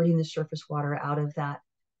 not diverting the surface water out of that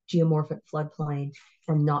geomorphic floodplain,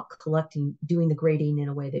 and not doing the grading in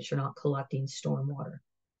a way that you're not collecting stormwater.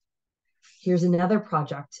 Here's another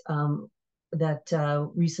project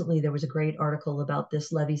that recently there was a great article about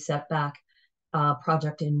this levee setback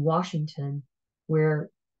project in Washington, where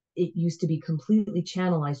it used to be completely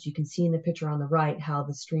channelized. You can see in the picture on the right how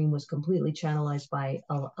the stream was completely channelized by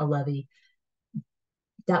a levee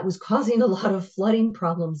that was causing a lot of flooding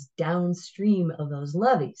problems downstream of those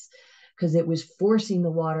levees, because it was forcing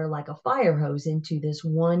the water like a fire hose into this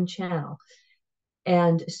one channel.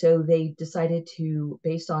 And so they decided to,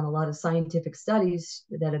 based on a lot of scientific studies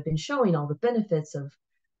that have been showing all the benefits of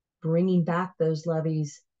bringing back those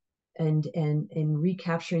levees and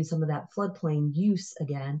recapturing some of that floodplain use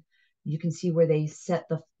again, you can see where they set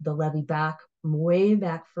the levee back, way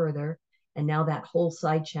back further, and now that whole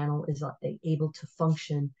side channel is able to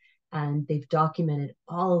function, and they've documented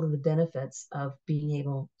all of the benefits of being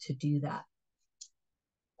able to do that.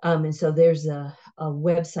 And so there's a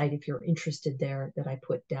website, if you're interested there, that I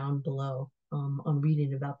put down below on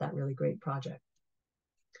reading about that really great project.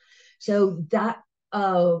 So that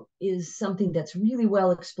is something that's really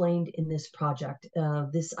well explained in this project.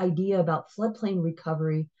 This idea about floodplain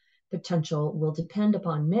recovery potential will depend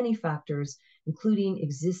upon many factors, including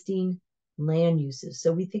existing land uses.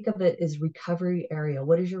 So we think of it as recovery area.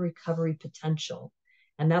 What is your recovery potential?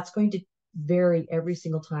 And that's going to vary every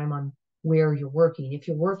single time on where you're working. If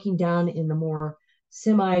you're working down in the more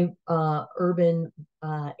semi-urban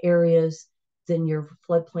areas, then your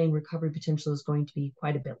floodplain recovery potential is going to be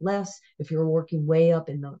quite a bit less. If you're working way up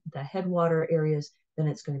in the headwater areas, then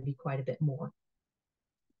it's going to be quite a bit more.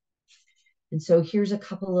 And so here's a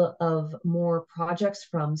couple of more projects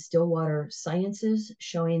from Stillwater Sciences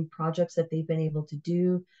showing projects that they've been able to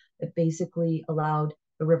do that basically allowed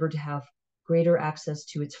the river to have greater access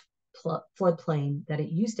to its floodplain that it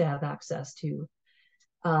used to have access to,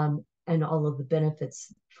 and all of the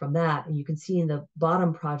benefits from that. And you can see in the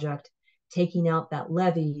bottom project, taking out that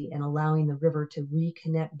levee and allowing the river to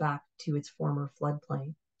reconnect back to its former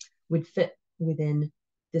floodplain would fit within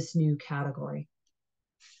this new category.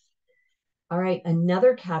 All right,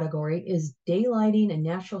 another category is daylighting a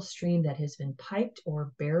natural stream that has been piped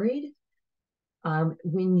or buried.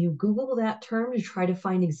 When you Google that term to try to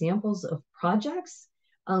find examples of projects,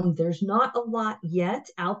 there's not a lot yet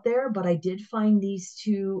out there, but I did find these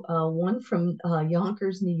two, one from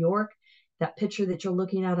Yonkers, New York. That picture that you're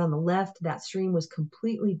looking at on the left, that stream was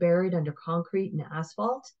completely buried under concrete and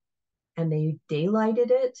asphalt, and they daylighted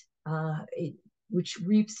it, which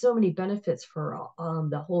reaps so many benefits for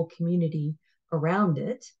the whole community around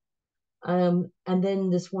it. And then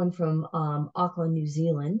this one from Auckland, New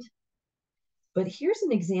Zealand. But here's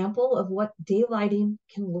an example of what daylighting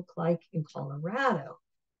can look like in Colorado.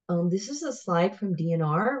 This is a slide from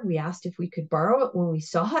DNR. We asked if we could borrow it when we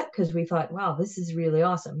saw it because we thought, wow, this is really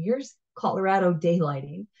awesome. Here's Colorado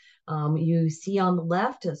daylighting. You see on the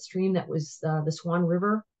left a stream that was the Swan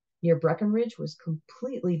River near Breckenridge was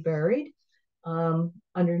completely buried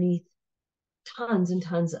underneath tons and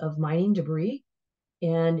tons of mining debris.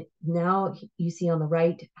 And now you see on the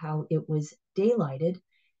right how it was daylighted.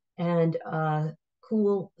 And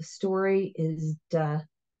cool story is,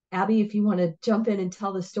 Abby, if you want to jump in and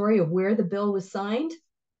tell the story of where the bill was signed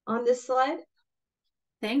on this slide.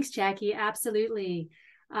 Thanks, Jackie. Absolutely.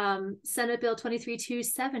 Senate Bill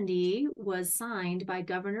 23270 was signed by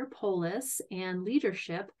Governor Polis and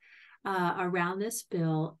leadership around this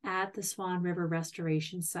bill at the Swan River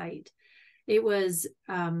Restoration Site. It was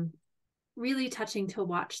really touching to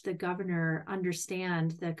watch the governor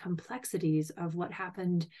understand the complexities of what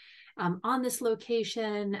happened on this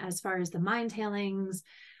location as far as the mine tailings,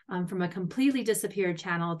 from a completely disappeared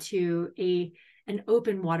channel to an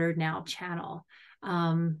open water now channel.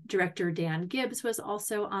 Director Dan Gibbs was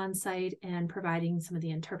also on site and providing some of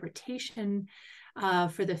the interpretation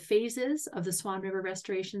for the phases of the Swan River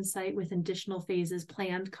Restoration Site, with additional phases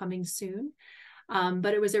planned coming soon.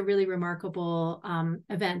 But it was a really remarkable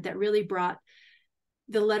event that really brought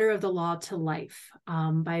the letter of the law to life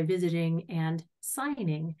by visiting and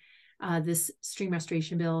signing this stream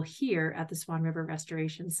restoration bill here at the Swan River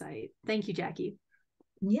Restoration Site. Thank you, Jackie.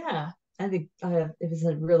 Yeah, I think it was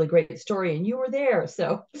a really great story, and you were there.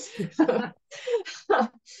 So,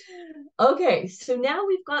 okay, so now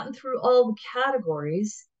we've gotten through all the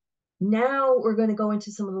categories. Now we're going to go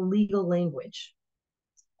into some of the legal language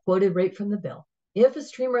quoted right from the bill. If a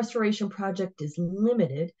stream restoration project is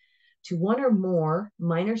limited to one or more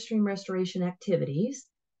minor stream restoration activities,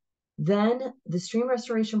 then the stream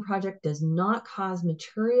restoration project does not cause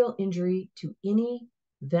material injury to any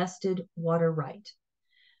vested water right.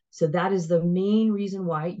 So that is the main reason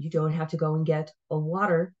why you don't have to go and get a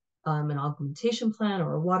water, an augmentation plan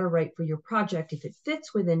or a water right for your project if it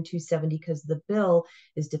fits within 270, because the bill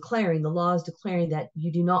is declaring, the law is declaring that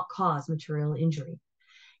you do not cause material injury.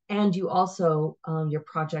 And you also, your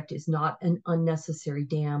project is not an unnecessary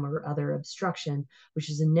dam or other obstruction, which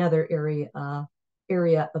is another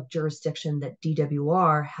area of jurisdiction that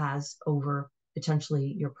DWR has over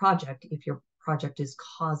potentially your project if your project is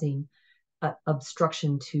causing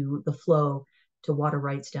obstruction to the flow to water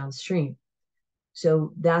rights downstream.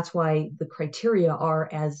 So that's why the criteria are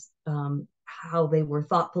as how they were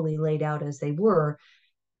thoughtfully laid out as they were,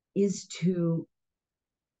 is to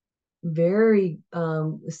very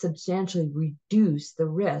substantially reduce the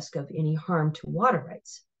risk of any harm to water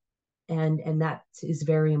rights. And that is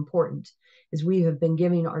very important, as we have been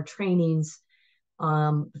giving our trainings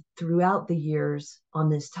throughout the years on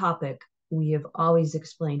this topic. We have always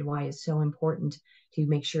explained why it's so important to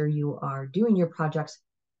make sure you are doing your projects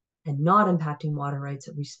and not impacting water rights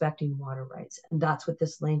and respecting water rights. And that's what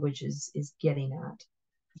this language is getting at.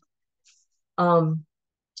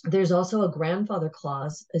 There's also a grandfather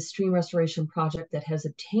clause. A stream restoration project that has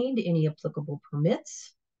obtained any applicable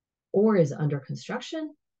permits or is under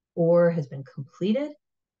construction or has been completed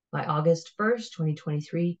by August 1st,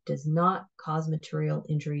 2023, does not cause material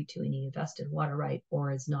injury to any vested water right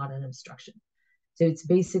or is not an obstruction. So it's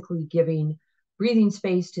basically giving breathing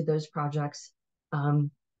space to those projects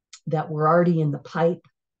that were already in the pipe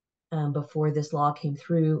before this law came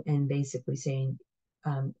through, and basically saying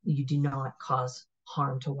you do not cause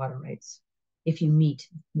harm to water rights if you meet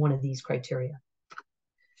one of these criteria.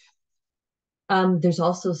 There's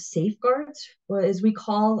also safeguards, as we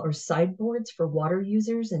call, or sideboards for water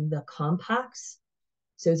users and the compacts.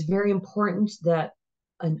 So it's very important that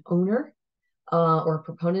an owner or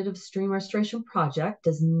proponent of stream restoration project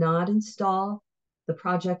does not install the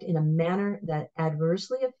project in a manner that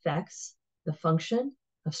adversely affects the function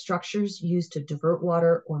of structures used to divert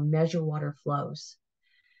water or measure water flows.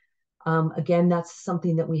 Again, that's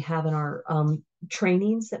something that we have in our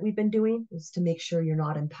trainings that we've been doing, is to make sure you're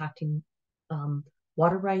not impacting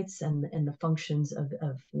water rights and the functions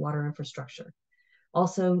of water infrastructure.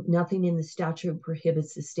 Also, nothing in the statute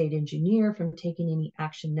prohibits the state engineer from taking any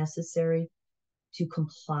action necessary to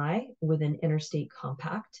comply with an interstate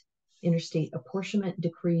compact, interstate apportionment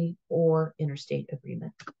decree, or interstate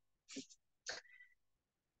agreement.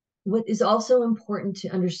 What is also important to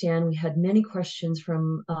understand, we had many questions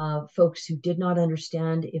from folks who did not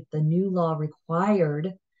understand if the new law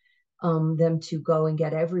required them to go and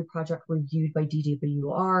get every project reviewed by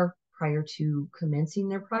DWR prior to commencing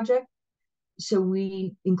their project. So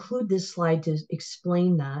we include this slide to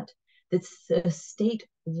explain that the state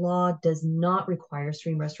law does not require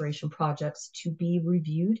stream restoration projects to be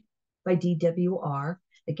reviewed by DWR.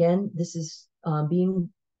 Again, this is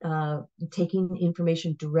taking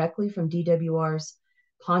information directly from DWR's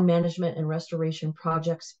Pond Management and Restoration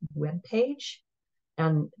Projects webpage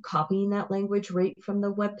and copying that language right from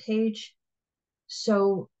the webpage.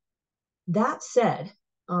 So that said,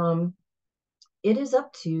 it is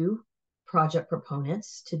up to project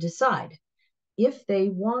proponents to decide if they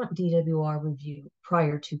want DWR review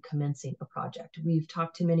prior to commencing a project. We've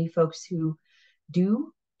talked to many folks who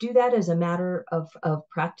do that as a matter of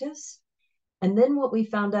practice. And then what we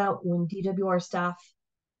found out when DWR staff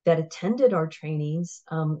that attended our trainings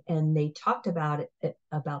and they talked about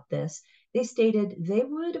this, they stated they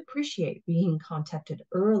would appreciate being contacted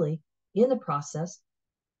early in the process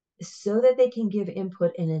so that they can give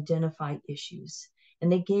input and identify issues. And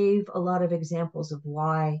they gave a lot of examples of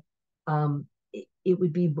why it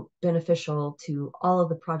would be beneficial to all of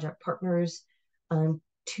the project partners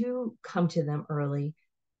to come to them early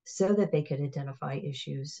so that they could identify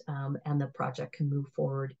issues and the project can move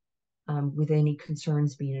forward with any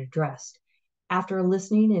concerns being addressed. After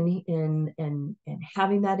listening and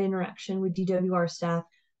having that interaction with DWR staff,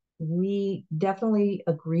 we definitely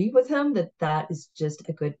agree with him that that is just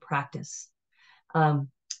a good practice.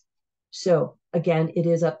 So again, it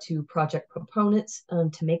is up to project proponents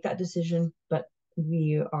to make that decision, but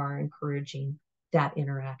we are encouraging that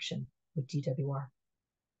interaction with DWR.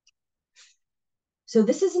 So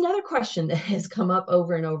this is another question that has come up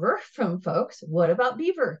over and over from folks. What about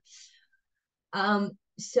beaver?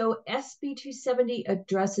 So SB270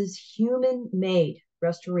 addresses human-made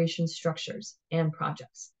restoration structures and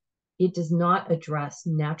projects. It does not address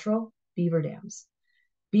natural beaver dams.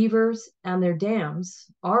 Beavers and their dams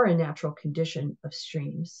are a natural condition of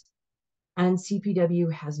streams, and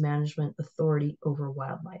CPW has management authority over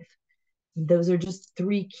wildlife. Those are just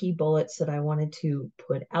 3 key bullets that I wanted to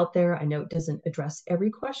put out there. I know it doesn't address every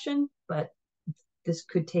question, but this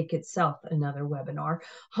could take itself another webinar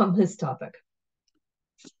on this topic.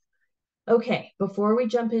 Okay, before we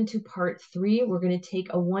jump into part 3, we're going to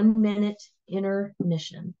take a 1-minute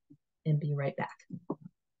intermission and be right back.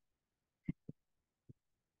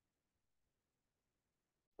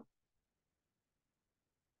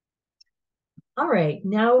 All right,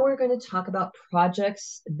 now we're going to talk about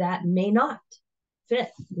projects that may not fit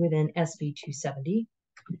within SB270.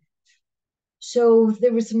 So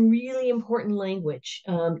there was some really important language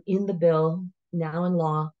in the bill, now in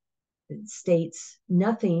law. It states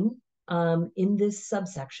nothing in this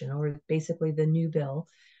subsection, or basically the new bill,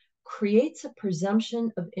 creates a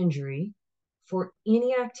presumption of injury for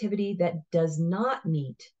any activity that does not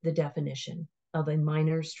meet the definition of a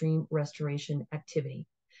minor stream restoration activity.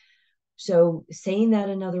 So saying that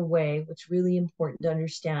another way, what's really important to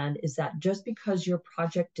understand is that just because your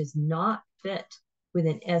project does not fit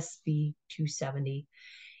within SB 270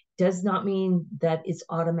 does not mean that it's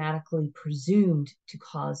automatically presumed to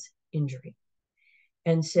cause injury.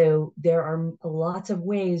 And so there are lots of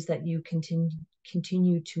ways that you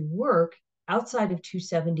continue to work outside of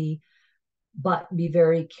 270, but be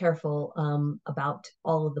very careful about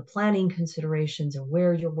all of the planning considerations and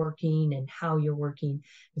where you're working and how you're working.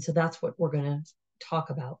 And so that's what we're going to talk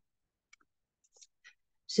about.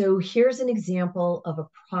 So here's an example of a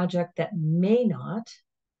project that may not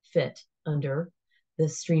fit under the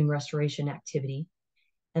stream restoration activity.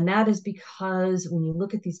 And that is because when you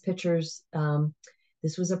look at these pictures,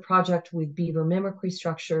 this was a project with beaver mimicry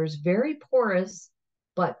structures, very porous,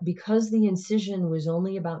 but because the incision was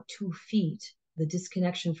only about 2 feet, the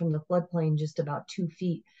disconnection from the floodplain just about 2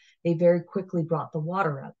 feet, they very quickly brought the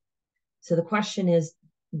water up. So the question is,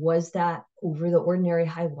 was that over the ordinary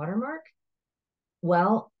high water mark?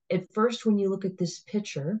 Well, at first, when you look at this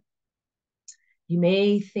picture, you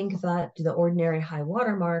may think that the ordinary high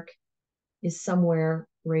water mark is somewhere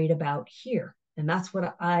right about here. And that's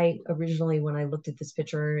what I originally, when I looked at this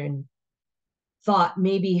picture and thought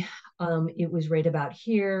maybe it was right about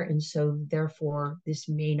here. And so therefore this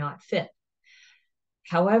may not fit.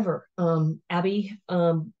 However, Abby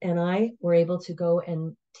and I were able to go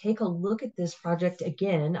and take a look at this project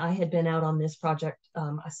again. I had been out on this project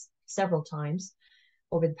several times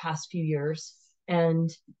over the past few years, and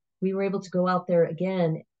we were able to go out there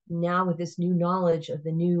again now with this new knowledge of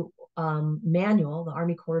the new manual, the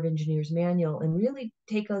Army Corps of Engineers manual, and really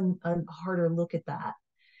take a harder look at that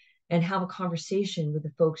and have a conversation with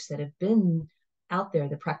the folks that have been out there,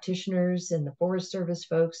 the practitioners and the Forest Service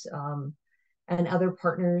folks, and other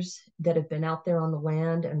partners that have been out there on the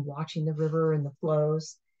land and watching the river and the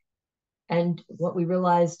flows. And what we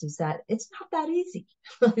realized is that it's not that easy.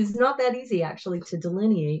 It's not that easy actually to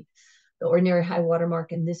delineate the ordinary high water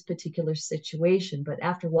mark in this particular situation. But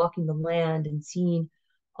after walking the land and seeing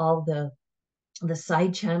all the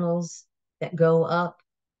side channels that go up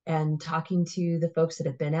and talking to the folks that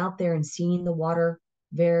have been out there and seeing the water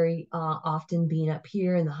very often being up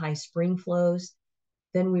here in the high spring flows,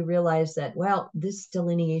 then we realized that, well, this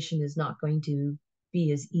delineation is not going to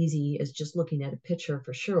be as easy as just looking at a picture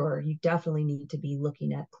for sure. You definitely need to be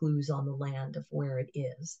looking at clues on the land of where it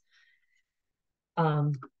is.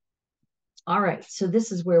 All right, so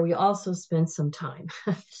this is where we also spent some time.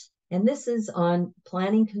 And this is on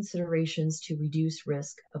planning considerations to reduce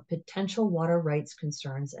risk of potential water rights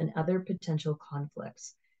concerns and other potential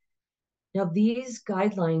conflicts. Now, these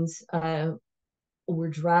guidelines were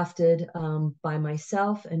drafted by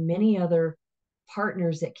myself and many other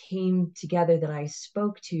partners that came together that I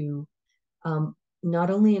spoke to, not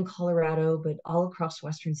only in Colorado, but all across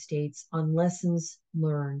Western states on lessons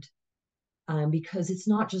learned. Because it's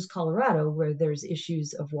not just Colorado where there's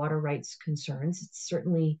issues of water rights concerns. It's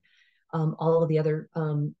certainly all of the other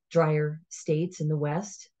drier states in the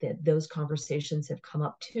West that those conversations have come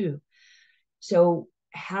up too. So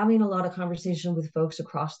having a lot of conversation with folks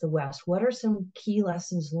across the West, what are some key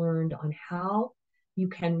lessons learned on how you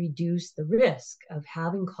can reduce the risk of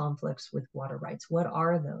having conflicts with water rights? What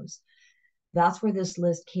are those? That's where this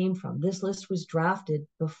list came from. This list was drafted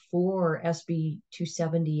before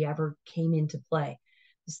SB270 ever came into play.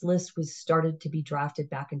 This list was started to be drafted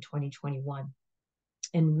back in 2021.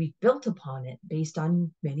 And we've built upon it based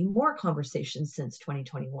on many more conversations since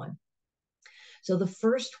 2021. So the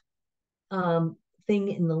first thing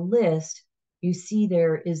in the list you see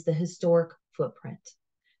there is the historic footprint.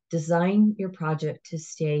 Design your project to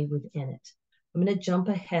stay within it. I'm going to jump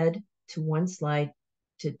ahead to one slide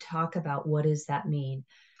to talk about what does that mean.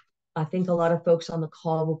 I think a lot of folks on the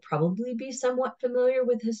call will probably be somewhat familiar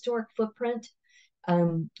with historic footprint,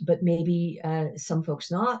 but maybe some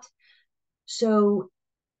folks not. So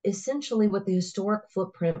essentially what the historic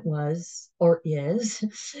footprint was or is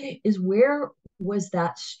where was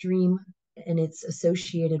that stream and its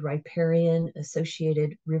associated riparian,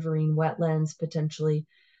 associated riverine wetlands potentially.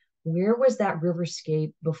 Where was that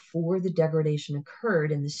riverscape before the degradation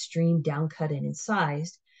occurred and the stream downcut and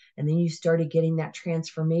incised? And then you started getting that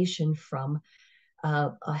transformation from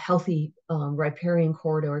a healthy riparian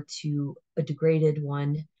corridor to a degraded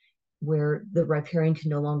one where the riparian can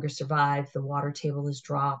no longer survive, the water table is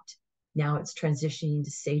dropped. Now it's transitioning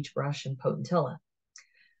to sagebrush and potentilla.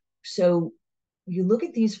 So you look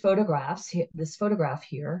at these photographs, this photograph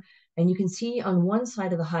here, and you can see on one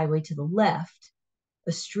side of the highway to the left,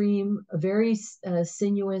 a stream, a very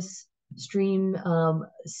sinuous stream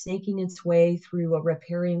snaking its way through a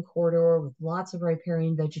riparian corridor with lots of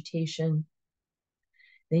riparian vegetation.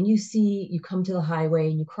 Then you come to the highway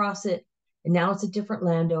and you cross it, and now it's a different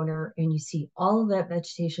landowner, and you see all of that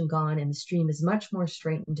vegetation gone, and the stream is much more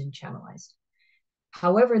straightened and channelized.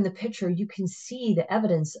 However, in the picture, you can see the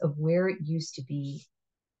evidence of where it used to be.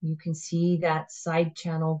 You can see that side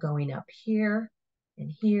channel going up here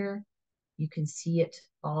and here. You can see it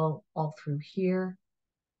all through here.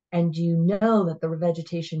 And you know that the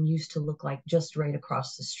vegetation used to look like just right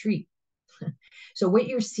across the street. So what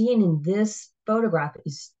you're seeing in this photograph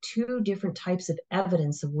is two different types of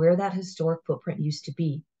evidence of where that historic footprint used to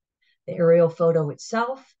be. The aerial photo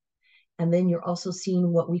itself, and then you're also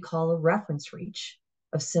seeing what we call a reference reach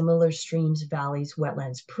of similar streams, valleys,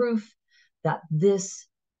 wetlands, proof that this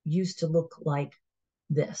used to look like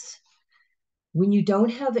this. When you don't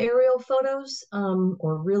have aerial photos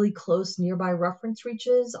or really close nearby reference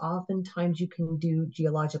reaches, oftentimes you can do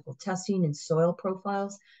geological testing and soil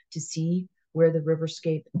profiles to see where the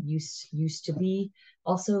riverscape used to be.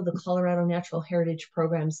 Also, the Colorado Natural Heritage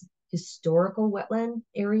Program's historical wetland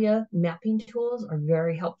area mapping tools are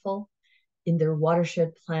very helpful in their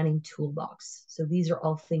watershed planning toolbox. So these are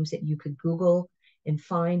all things that you could Google and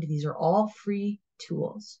find. These are all free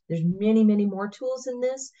tools. There's many, many more tools in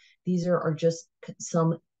this. These are just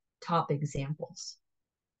some top examples.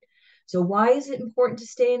 So why is it important to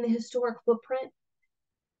stay in the historic footprint?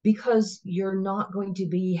 Because you're not going to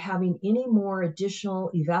be having any more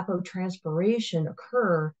additional evapotranspiration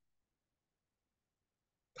occur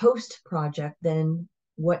post-project than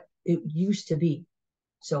what it used to be.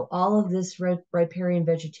 So all of this riparian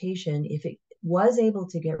vegetation, if it was able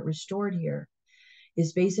to get restored here,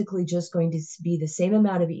 is basically just going to be the same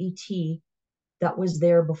amount of ET that was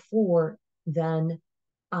there before than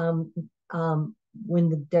when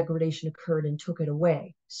the degradation occurred and took it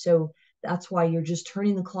away. So that's why you're just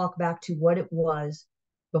turning the clock back to what it was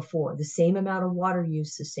before. The same amount of water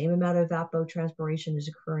use, the same amount of evapotranspiration is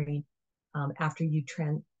occurring after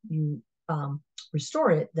you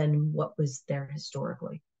restore it than what was there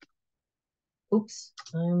historically. Oops,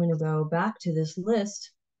 I'm going to go back to this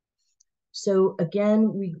list. So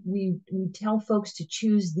again, we tell folks to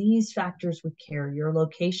choose these factors with care. Your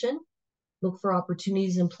location, look for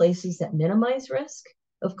opportunities in places that minimize risk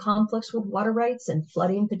of conflicts with water rights and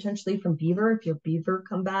flooding potentially from beaver. If your beaver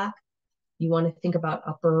come back, you want to think about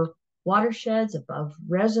upper watersheds, above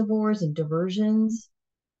reservoirs and diversions,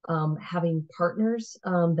 having partners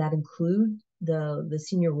that include the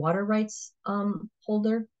senior water rights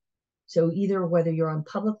holder. So either whether you're on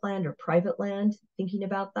public land or private land, thinking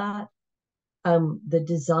about that. The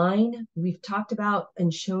design, we've talked about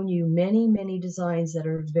and shown you many, many designs that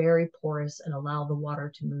are very porous and allow the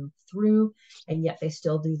water to move through, and yet they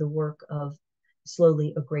still do the work of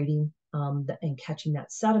slowly aggrading and catching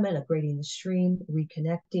that sediment, aggrading the stream,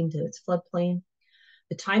 reconnecting to its floodplain.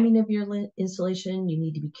 The timing of your installation, you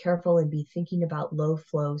need to be careful and be thinking about low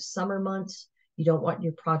flow summer months. You don't want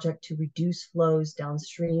your project to reduce flows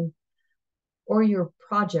downstream or your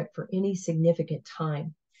project for any significant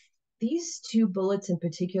time. These two bullets in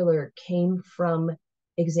particular came from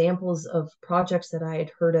examples of projects that I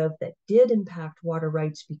had heard of that did impact water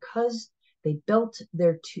rights because they built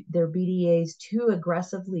their BDAs too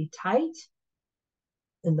aggressively tight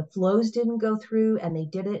and the flows didn't go through, and they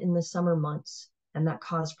did it in the summer months, and that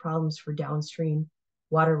caused problems for downstream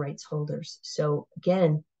water rights holders. So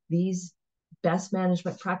again, these best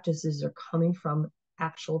management practices are coming from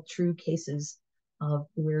actual true cases of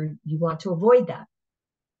where you want to avoid that.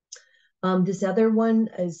 This other one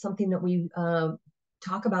is something that we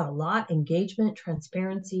talk about a lot: engagement,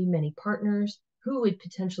 transparency, many partners who would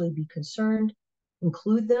potentially be concerned,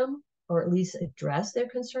 include them, or at least address their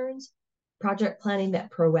concerns. Project planning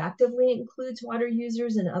that proactively includes water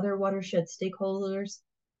users and other watershed stakeholders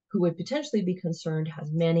who would potentially be concerned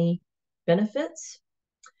has many benefits.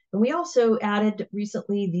 And we also added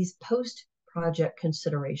recently these post-project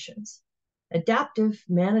considerations. Adaptive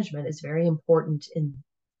management is very important,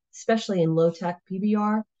 especially in low-tech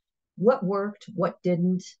PBR. What worked, what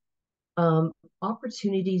didn't,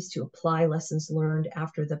 opportunities to apply lessons learned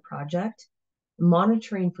after the project.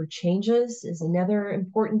 Monitoring for changes is another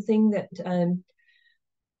important thing that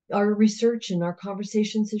our research and our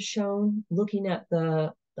conversations has shown, looking at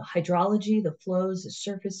the hydrology, the flows, the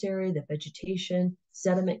surface area, the vegetation,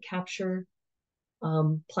 sediment capture,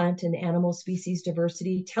 plant and animal species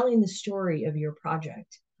diversity, telling the story of your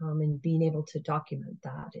project and being able to document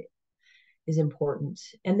that is important.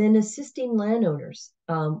 And then assisting landowners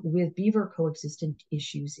with beaver coexistence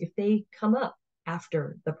issues if they come up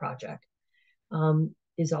after the project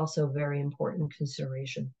is also a very important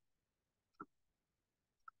consideration.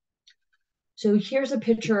 So here's a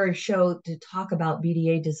picture I showed to talk about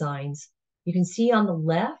BDA designs. You can see on the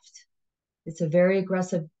left, it's a very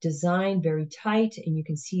aggressive design, very tight, and you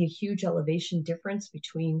can see a huge elevation difference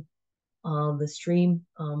between the stream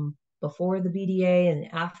before the BDA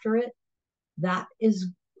and after it. That is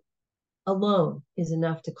alone is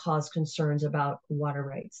enough to cause concerns about water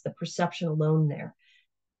rights, the perception alone there.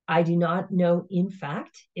 I do not know, in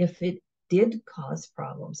fact, if it did cause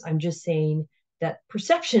problems. I'm just saying that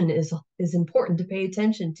perception is important to pay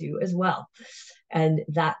attention to as well. And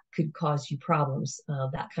that could cause you problems,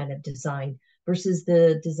 that kind of design, versus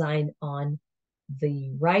the design on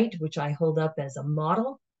the right, which I hold up as a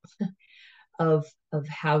model of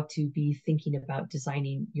how to be thinking about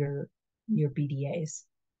designing your BDAs.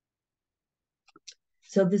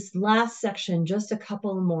 So this last section, just a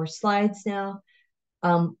couple more slides now.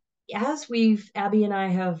 As Abby and I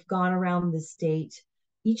have gone around the state,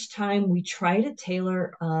 each time we try to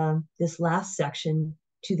tailor this last section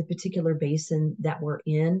to the particular basin that we're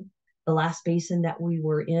in. The last basin that we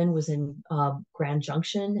were in was in Grand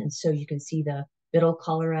Junction. And so you can see the Middle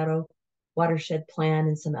Colorado Watershed Plan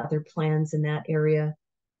and some other plans in that area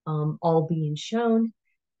all being shown.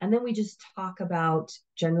 And then we just talk about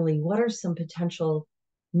generally what are some potential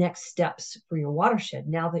next steps for your watershed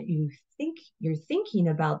now that you're thinking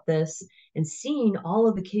about this and seeing all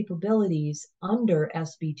of the capabilities under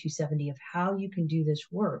SB270 of how you can do this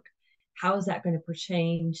work. How is that going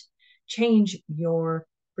to change your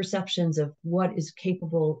perceptions of what is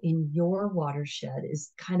capable in your watershed?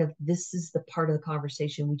 Is kind of, this is the part of the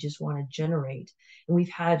conversation we just want to generate. And we've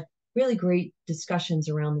had really great discussions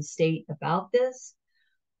around the state about this.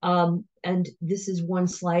 And this is one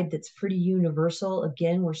slide that's pretty universal.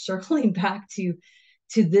 Again, we're circling back to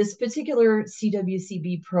this particular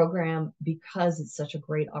CWCB program because it's such a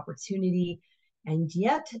great opportunity. And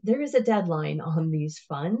yet there is a deadline on these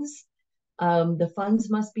funds. The funds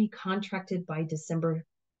must be contracted by December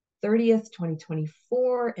 30th,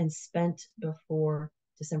 2024 and spent before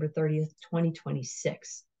December 30th,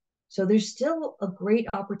 2026. So there's still a great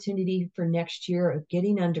opportunity for next year of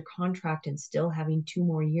getting under contract and still having 2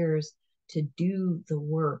 more years to do the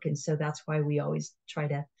work. And so that's why we always try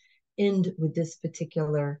to end with this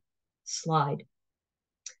particular slide.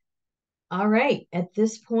 All right, at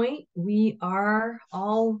this point, we are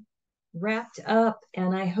all wrapped up.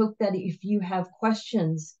 And I hope that if you have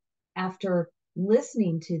questions after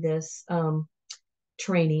listening to this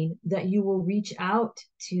training, that you will reach out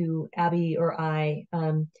to Abby or I,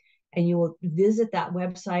 and you will visit that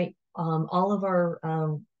website. All of our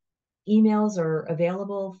emails are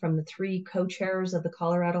available from the 3 co-chairs of the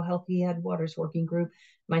Colorado Healthy Headwaters Working Group.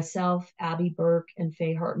 Myself, Abby Burke, and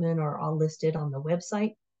Faye Hartman are all listed on the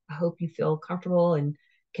website. I hope you feel comfortable and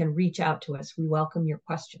can reach out to us. We welcome your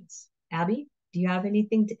questions. Abby, do you have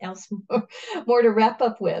anything else more to wrap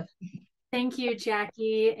up with? Thank you,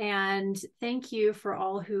 Jackie, and thank you for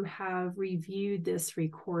all who have reviewed this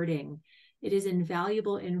recording. It is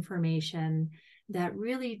invaluable information that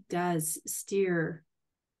really does steer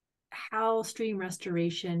how stream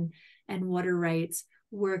restoration and water rights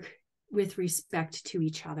work with respect to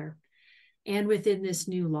each other and within this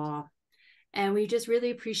new law. And we just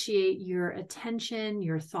really appreciate your attention,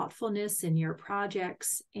 your thoughtfulness in your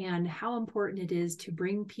projects, and how important it is to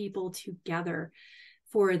bring people together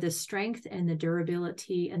for the strength and the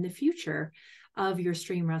durability and the future of your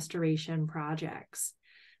stream restoration projects.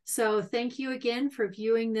 So thank you again for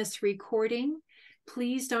viewing this recording.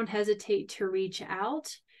 Please don't hesitate to reach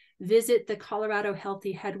out. Visit the Colorado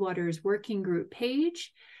Healthy Headwaters Working Group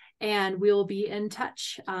page, and we'll be in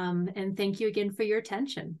touch. And thank you again for your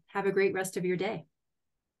attention. Have a great rest of your day.